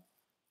man,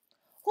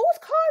 whose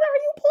card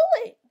are you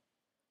pulling?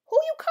 Who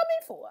you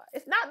coming for?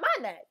 It's not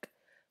my neck.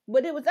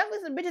 But it was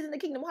definitely some bitches in the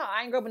Kingdom Hall.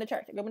 I ain't grew up in the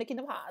church. I grew up in the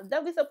Kingdom Hall.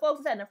 Definitely some folks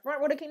that sat in the front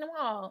row of the Kingdom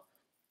Hall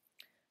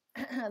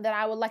that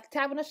I would like to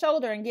tap on the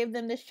shoulder and give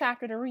them this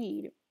chapter to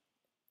read.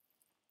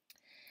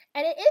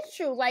 And it is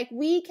true. Like,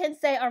 we can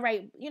say, all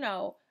right,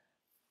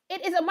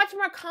 it is a much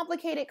more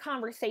complicated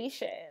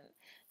conversation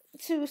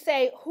to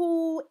say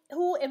who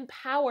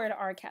empowered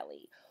R.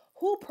 Kelly,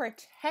 who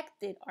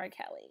protected R.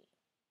 Kelly,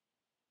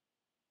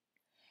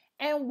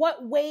 and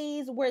what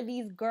ways were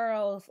these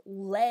girls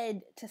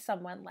led to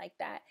someone like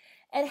that,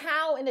 and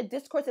how in the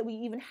discourse that we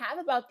even have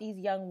about these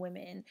young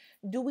women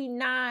do we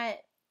not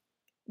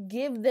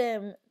give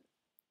them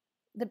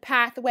the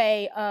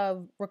pathway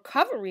of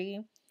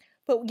recovery,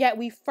 but yet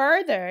we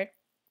further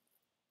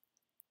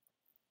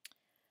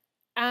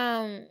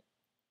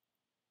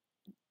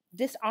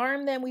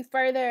disarm them, we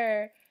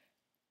further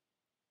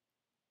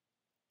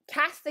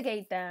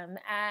castigate them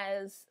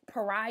as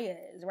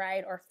pariahs,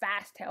 right? Or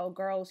fast-tailed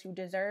girls who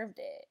deserved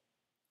it.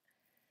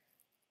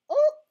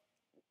 Ooh.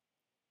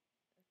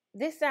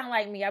 This sound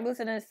like me. I'm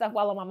listening to stuff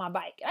while I'm on my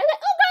bike. I'm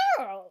like,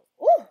 oh girl,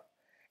 ooh,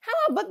 how do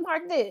I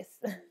bookmark this?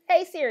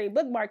 Hey Siri,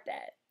 bookmark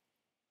that.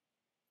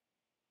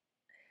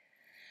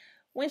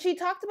 When she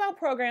talked about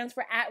programs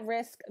for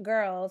at-risk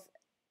girls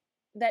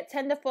that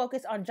tend to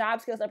focus on job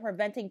skills and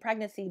preventing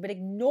pregnancy, but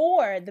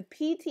ignore the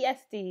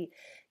PTSD,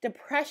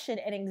 depression,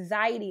 and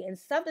anxiety and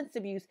substance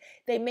abuse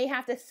they may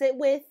have to sit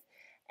with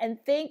and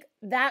think,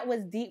 that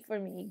was deep for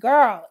me.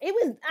 Girl, it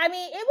was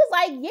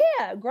like,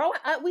 yeah, growing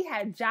up, we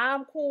had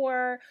Job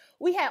Corps,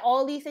 we had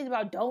all these things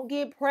about don't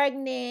get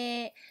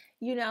pregnant,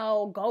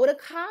 go to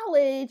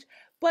college,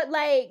 but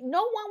like,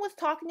 no one was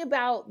talking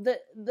about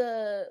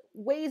the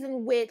ways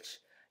in which,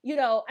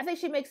 I think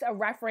she makes a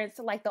reference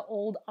to like the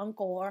old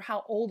uncle or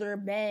how older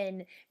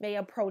men may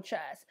approach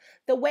us.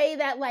 The way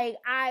that like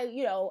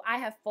I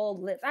have full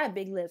lips. I have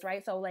big lips,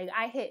 right? So like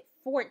I hit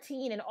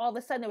 14 and all of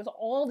a sudden there was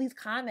all these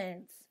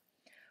comments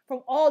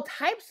from all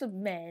types of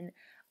men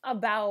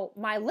about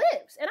my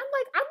lips. And I'm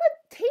like, I'm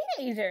a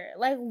teenager.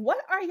 Like, what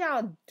are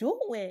y'all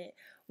doing?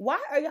 Why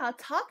are y'all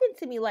talking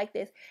to me like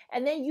this?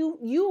 And then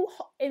you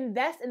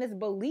invest in this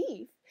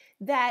belief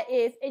that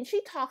and she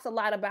talks a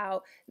lot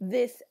about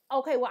this,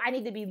 okay, well, I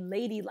need to be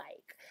ladylike.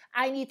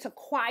 I need to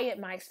quiet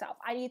myself.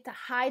 I need to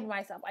hide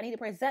myself. I need to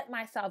present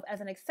myself as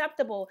an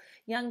acceptable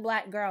young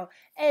Black girl.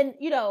 And,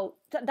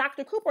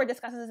 Dr. Cooper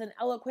discusses in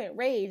Eloquent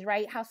Rage,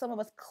 right? How some of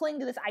us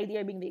cling to this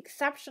idea of being the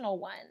exceptional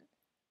one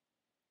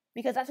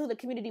because that's who the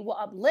community will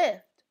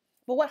uplift.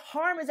 But what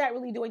harm is that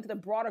really doing to the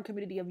broader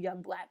community of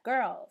young Black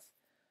girls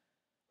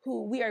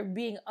who we are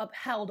being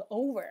upheld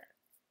over?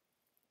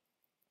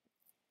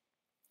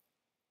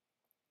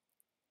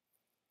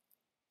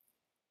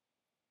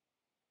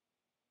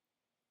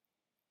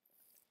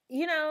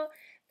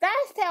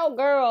 Fast-tailed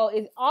girl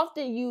is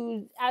often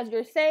used, as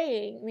you're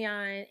saying,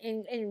 Mian,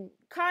 in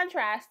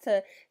contrast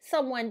to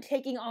someone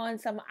taking on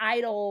some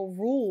idle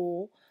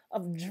rule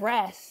of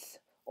dress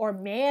or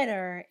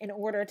manner in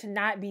order to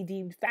not be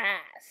deemed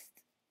fast.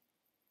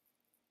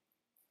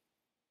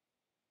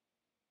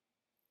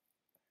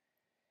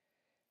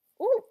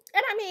 Ooh,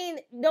 and I mean,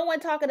 no one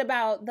talking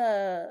about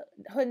the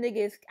hood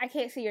niggas. I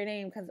can't see your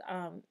name because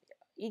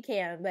you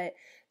can, but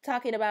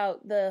talking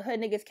about the hood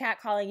niggas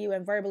catcalling you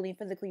and verbally and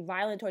physically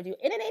violent towards you.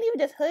 And it ain't even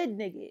just hood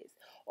niggas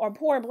or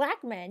poor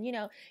Black men.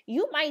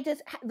 You might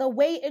just, the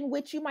way in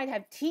which you might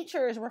have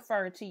teachers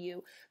refer to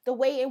you, the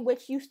way in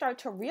which you start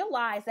to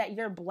realize that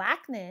your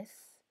Blackness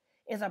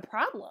is a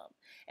problem.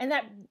 And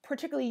that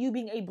particularly you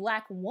being a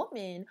Black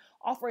woman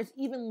offers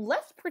even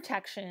less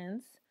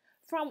protections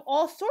from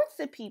all sorts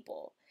of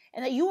people.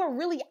 And that you are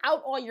really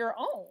out on your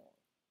own.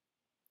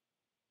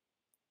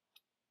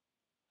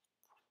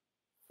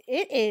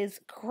 It is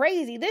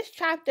crazy. This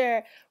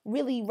chapter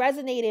really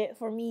resonated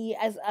for me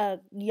as a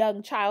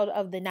young child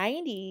of the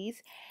 90s.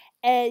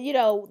 And,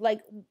 like,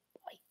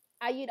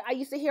 I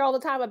used to hear all the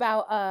time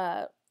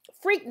about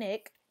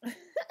Freaknik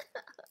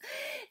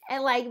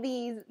and like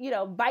these,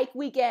 bike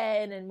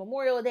weekend and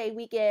Memorial Day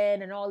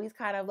weekend and all these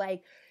kind of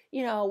like,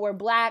 where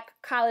Black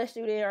college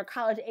student or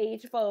college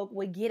age folk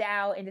would get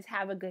out and just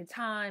have a good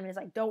time. And it's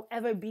like, don't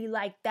ever be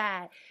like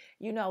that.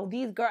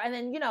 These girls, and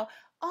then,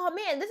 oh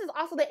man, this is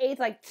also the age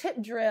like Tip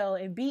Drill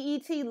and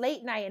BET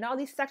Late Night and all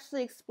these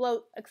sexually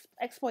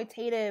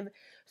exploitative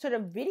sort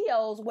of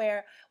videos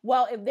where,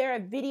 well, if they're a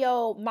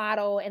video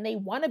model and they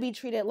want to be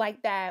treated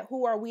like that,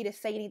 who are we to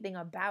say anything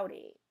about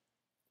it?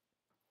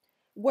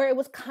 Where it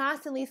was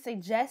constantly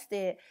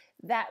suggested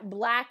that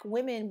Black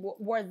women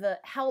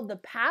held the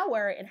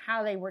power in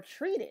how they were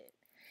treated.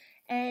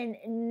 And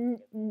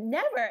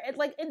never, it's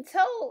like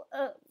until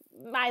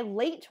my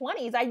late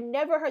 20s, I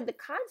never heard the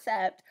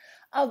concept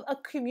of a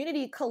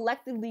community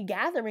collectively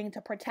gathering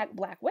to protect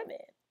Black women.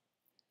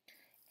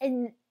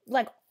 And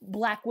like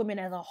Black women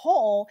as a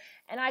whole.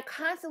 And I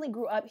constantly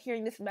grew up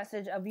hearing this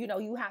message of,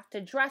 you have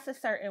to dress a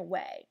certain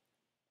way.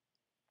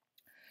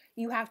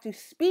 You have to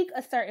speak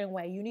a certain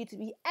way. You need to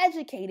be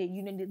educated.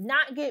 You need to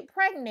not get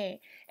pregnant.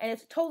 And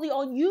it's totally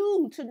on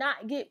you to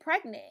not get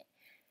pregnant.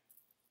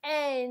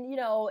 And, you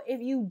know,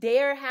 if you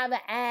dare have an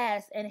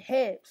ass and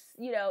hips,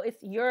 you know,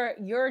 it's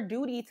your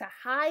duty to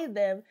hide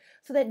them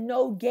so that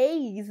no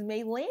gaze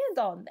may land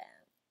on them.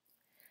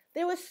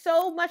 There was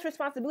so much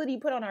responsibility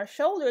put on our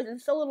shoulders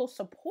and so little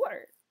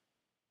support.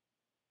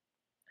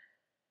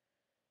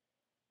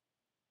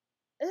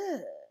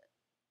 Ugh.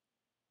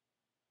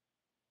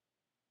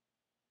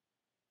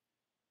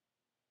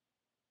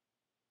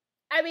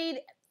 I mean,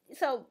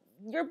 so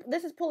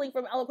this is pulling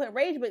from Eloquent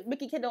Rage, but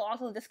Mikki Kendall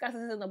also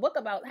discusses in the book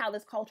about how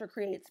this culture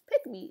creates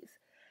pick-me's,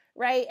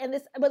 right? And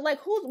this, but like,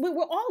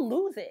 we're all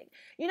losing.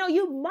 You know,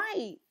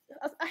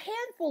 a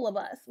handful of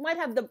us might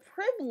have the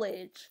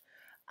privilege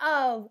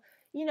of,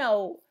 you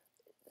know,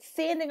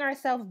 sanding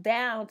ourselves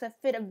down to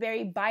fit a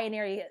very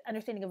binary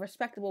understanding of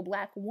respectable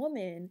Black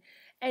woman,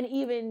 and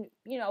even,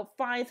 you know,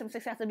 find some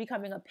success in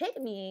becoming a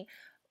pick-me.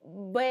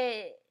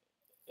 But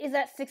is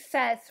that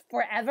success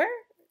forever?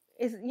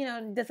 Is, you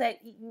know, does that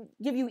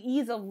give you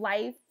ease of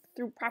life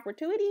through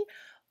perpetuity,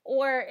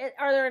 or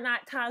are there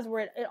not times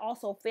where it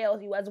also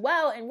fails you as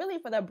well? And really,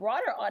 for the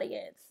broader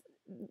audience,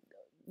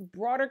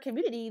 broader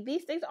community,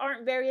 these things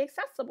aren't very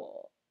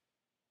accessible.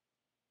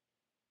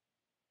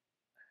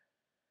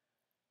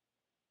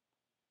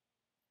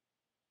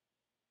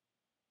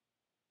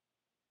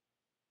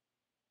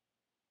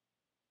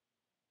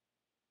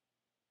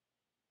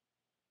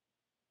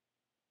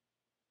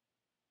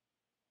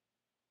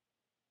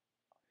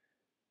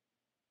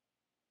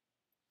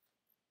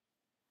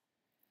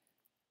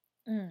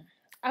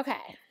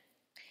 Okay,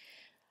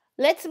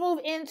 let's move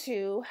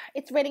into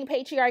It's Raining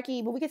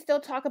Patriarchy, but we can still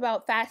talk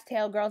about Fast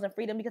Tail, Girls, and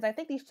Freedom, because I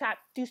think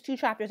these two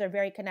chapters are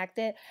very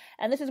connected.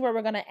 And this is where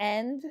we're going to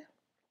end.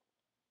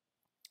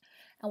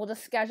 And we'll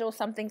just schedule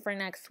something for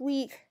next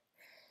week.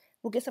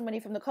 We'll get somebody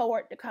from the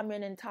cohort to come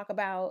in and talk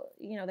about,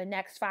 you know, the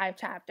next 5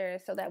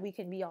 chapters so that we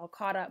can be all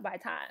caught up by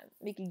time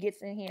Mikki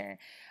gets in here.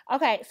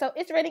 Okay, so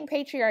It's Raining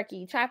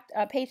Patriarchy,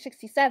 page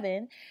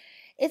 67.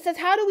 It says,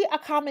 how do we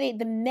accommodate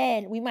the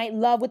men we might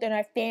love within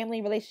our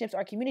family, relationships,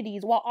 or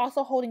communities while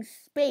also holding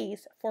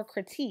space for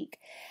critique?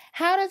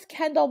 How does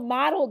Kendall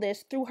model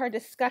this through her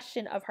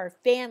discussion of her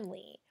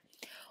family?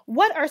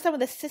 What are some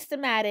of the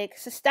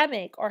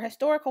systemic, or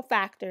historical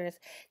factors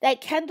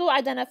that Kendall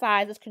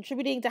identifies as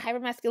contributing to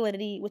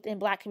hypermasculinity within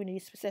Black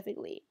communities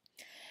specifically?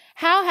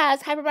 How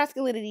has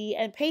hypermasculinity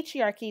and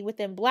patriarchy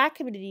within Black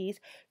communities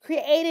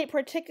created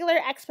particular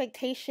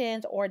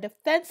expectations or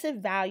defensive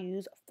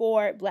values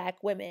for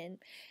Black women?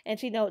 And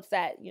she notes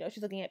that, you know,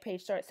 she's looking at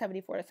page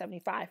 74 to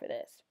 75 for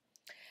this.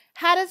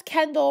 How does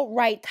Kendall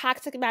write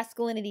toxic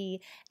masculinity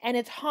and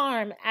its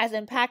harm as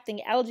impacting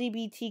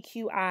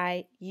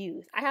LGBTQI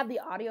youth? I have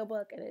the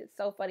audiobook, and it's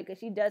so funny because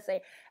she does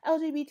say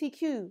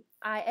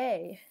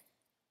LGBTQIA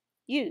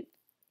youth.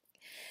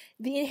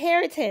 The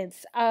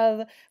inheritance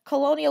of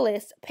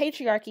colonialist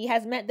patriarchy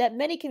has meant that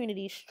many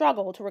communities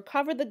struggle to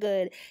recover the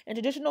good and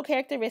traditional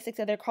characteristics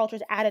of their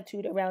culture's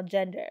attitude around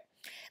gender.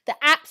 The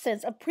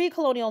absence of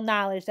pre-colonial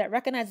knowledge that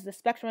recognizes the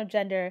spectrum of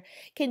gender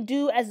can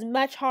do as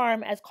much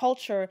harm as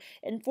culture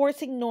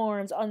enforcing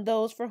norms on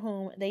those for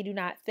whom they do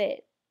not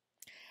fit.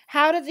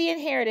 How does the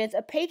inheritance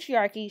of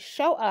patriarchy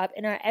show up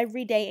in our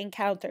everyday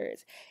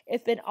encounters,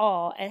 if at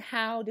all, and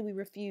how do we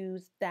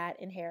refuse that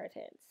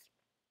inheritance?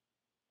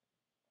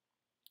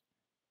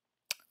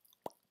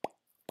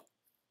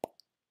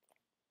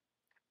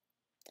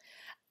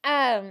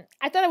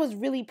 I thought it was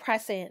really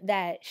prescient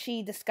that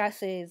she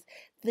discusses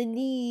the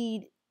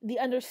need, the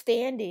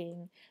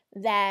understanding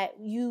that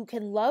you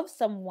can love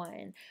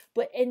someone,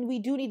 and we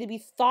do need to be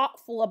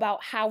thoughtful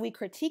about how we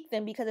critique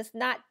them, because it's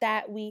not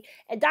that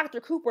and Dr.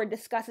 Cooper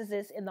discusses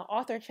this in the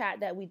author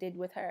chat that we did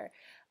with her,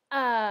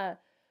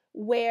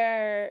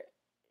 where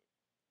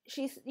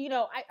she's, you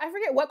know, I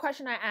forget what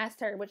question I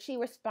asked her, but she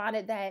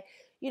responded that,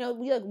 you know,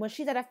 when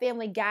she's at a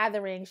family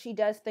gathering, she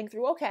does think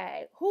through,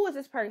 okay, who is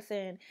this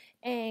person?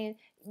 And,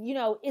 you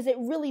know, is it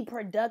really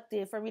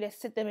productive for me to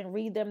sit them and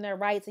read them their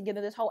rights and give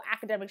them this whole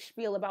academic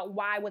spiel about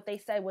why what they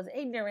said was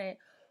ignorant?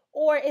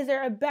 Or is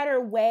there a better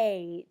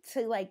way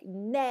to, like,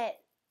 net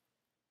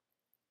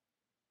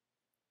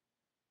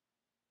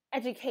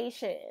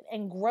education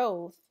and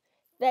growth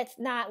that's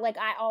not like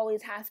I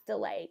always have to,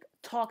 like,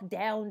 talk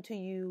down to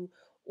you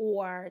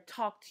or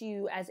talk to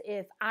you as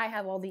if I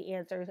have all the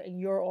answers and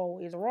you're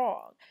always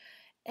wrong?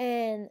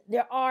 And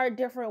there are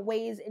different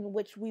ways in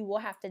which we will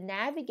have to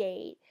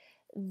navigate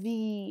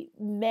the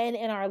men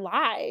in our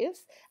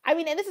lives. I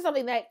mean, and this is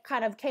something that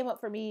kind of came up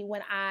for me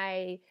when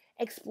I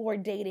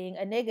explored dating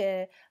a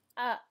nigga.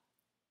 Oh,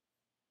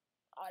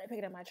 they're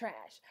picking up my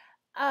trash.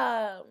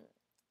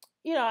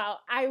 You know,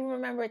 I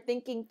remember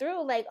thinking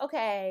through, like,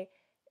 okay,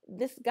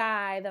 this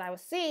guy that I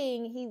was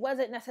seeing, he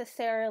wasn't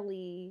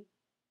necessarily.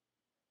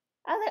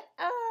 I was like,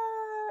 I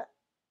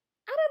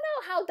don't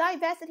know how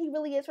divested he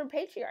really is from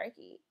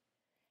patriarchy.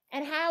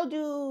 And how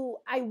do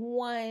I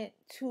want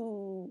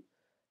to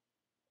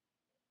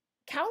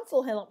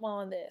counsel him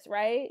on this,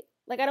 right?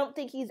 Like, I don't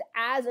think he's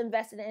as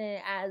invested in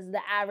it as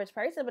the average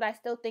person, but I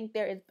still think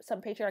there is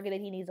some patriarchy that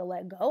he needs to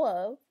let go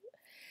of.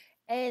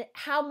 And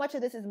how much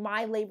of this is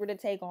my labor to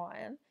take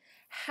on?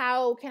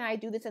 How can I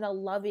do this in a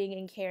loving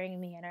and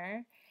caring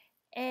manner?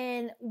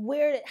 And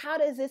how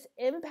does this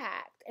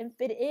impact and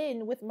fit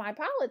in with my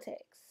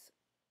politics?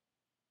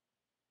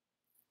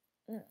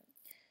 Mm.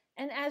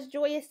 And as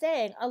Joy is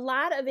saying, a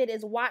lot of it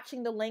is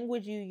watching the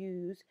language you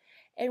use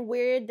and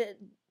where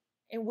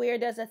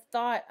does a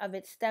thought of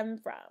it stem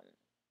from?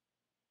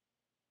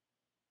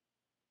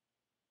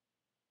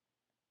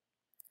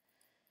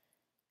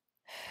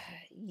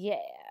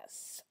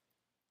 Yes.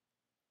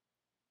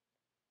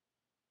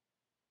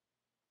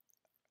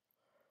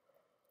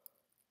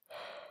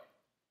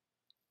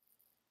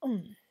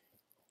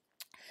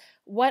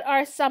 What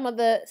are some of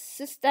the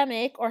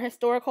systemic or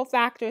historical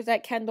factors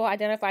that Kendall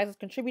identifies as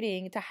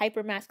contributing to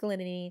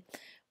hypermasculinity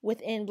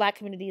within Black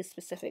communities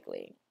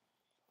specifically?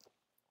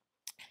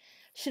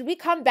 Should we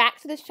come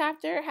back to this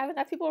chapter? Have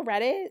enough people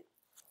read it?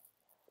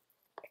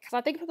 Because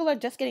I think people are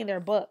just getting their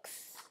books.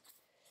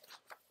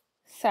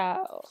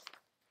 So,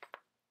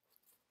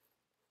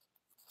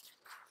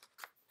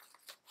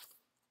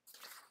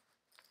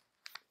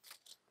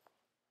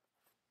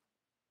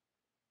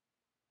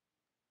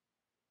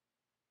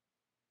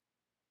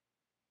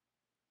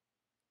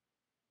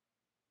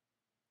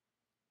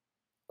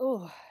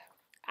 ooh,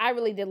 I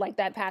really did like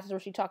that passage where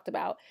she talked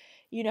about,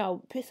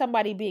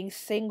 somebody being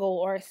single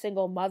or a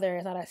single mother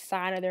is not a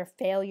sign of their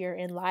failure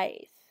in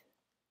life.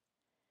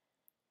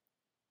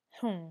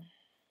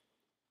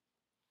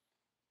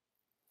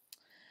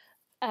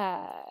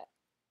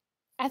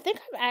 I think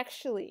I'm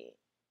actually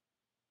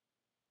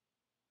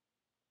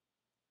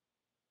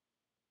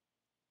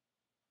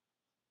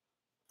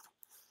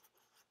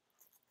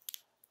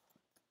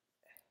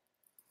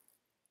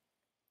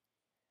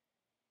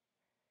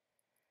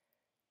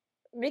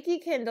Mikki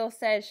Kendall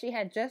said she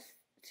had just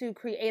to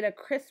create a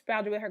crisp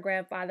boundary with her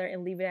grandfather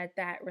and leave it at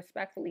that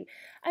respectfully.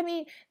 I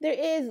mean, there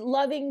is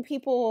loving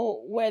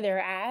people where they're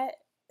at,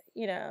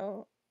 you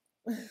know.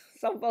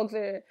 Some folks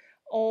are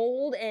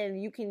old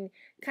and you can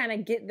kind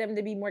of get them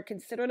to be more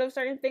considerate of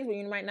certain things, but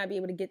you might not be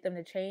able to get them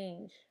to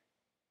change.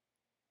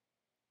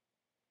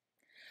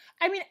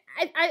 I mean,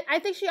 I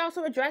think she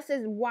also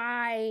addresses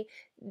why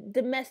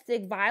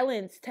domestic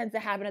violence tends to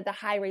happen at the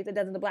high rate that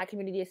does in the Black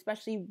community,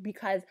 especially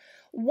because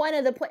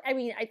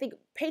I think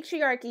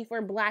patriarchy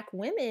for Black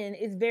women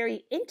is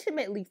very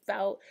intimately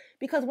felt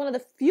because one of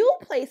the few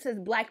places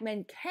Black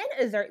men can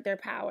exert their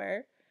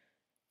power,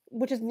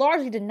 which is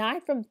largely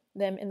denied from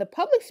them in the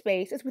public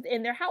space, is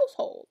within their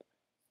household.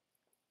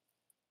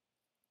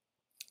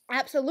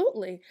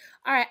 Absolutely.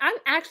 All right, I'm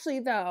actually,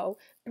 though,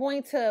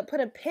 going to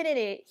put a pin in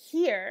it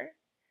here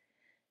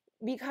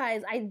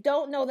because I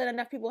don't know that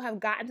enough people have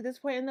gotten to this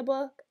point in the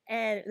book,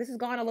 and this has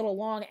gone a little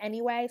long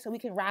anyway, so we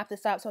can wrap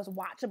this up so it's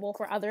watchable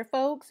for other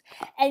folks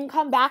and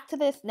come back to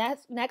this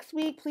next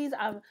week. Please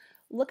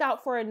look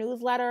out for a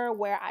newsletter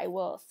where I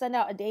will send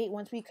out a date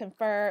once we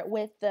confer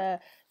with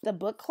the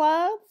book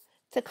club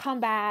to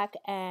come back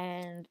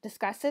and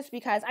discuss this,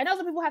 because I know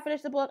some people have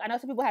finished the book, I know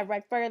some people have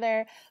read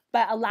further,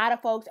 but a lot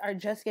of folks are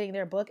just getting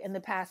their book in the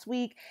past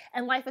week,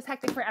 and life is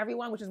hectic for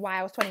everyone, which is why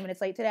I was 20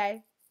 minutes late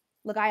today.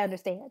 Look, I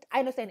understand. I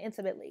understand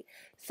intimately.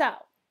 So,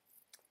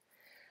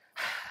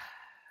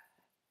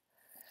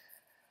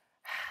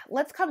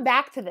 let's come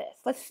back to this.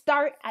 Let's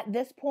start at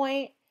this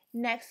point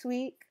next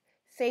week.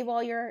 Save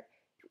all y'all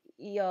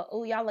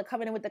are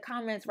coming in with the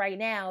comments right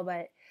now,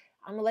 but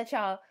I'm gonna let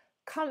y'all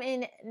come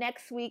in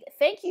next week.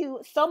 Thank you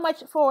so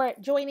much for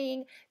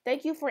joining.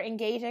 Thank you for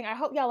engaging. I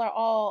hope y'all are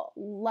all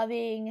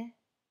loving.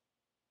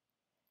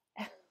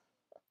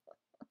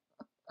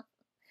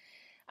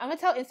 I'm gonna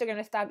tell Instagram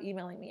to stop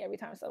emailing me every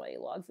time somebody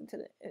logs into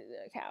the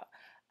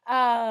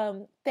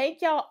account.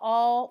 Thank y'all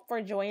all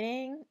for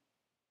joining.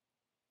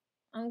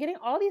 I'm getting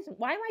all these.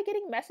 Why am I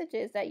getting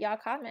messages that y'all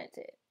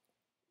commented?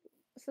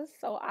 This is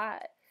so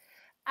odd.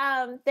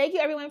 Thank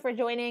you everyone for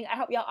joining. I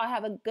hope y'all all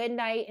have a good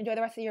night. Enjoy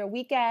the rest of your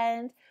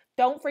weekend.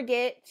 Don't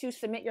forget to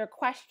submit your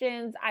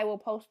questions. I will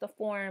post the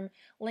form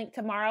link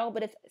tomorrow,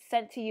 but it's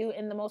sent to you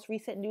in the most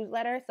recent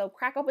newsletter. So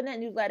crack open that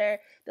newsletter.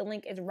 The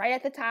link is right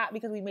at the top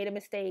because we made a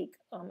mistake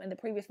in the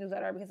previous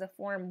newsletter because the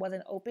form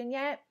wasn't open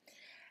yet.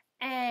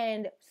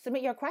 And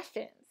submit your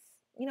questions.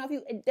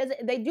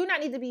 They do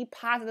not need to be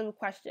positive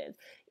questions.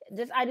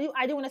 I do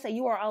want to say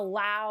you are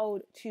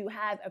allowed to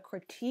have a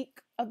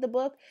critique of the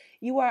book.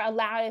 You are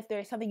allowed, if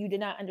there's something you did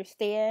not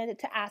understand,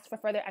 to ask for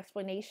further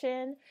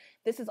explanation.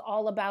 This is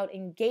all about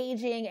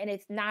engaging, and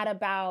it's not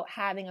about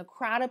having a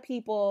crowd of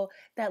people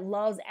that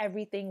loves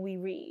everything we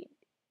read.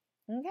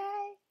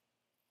 Okay?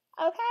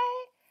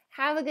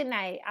 Have a good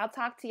night. I'll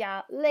talk to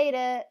y'all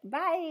later.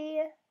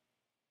 Bye.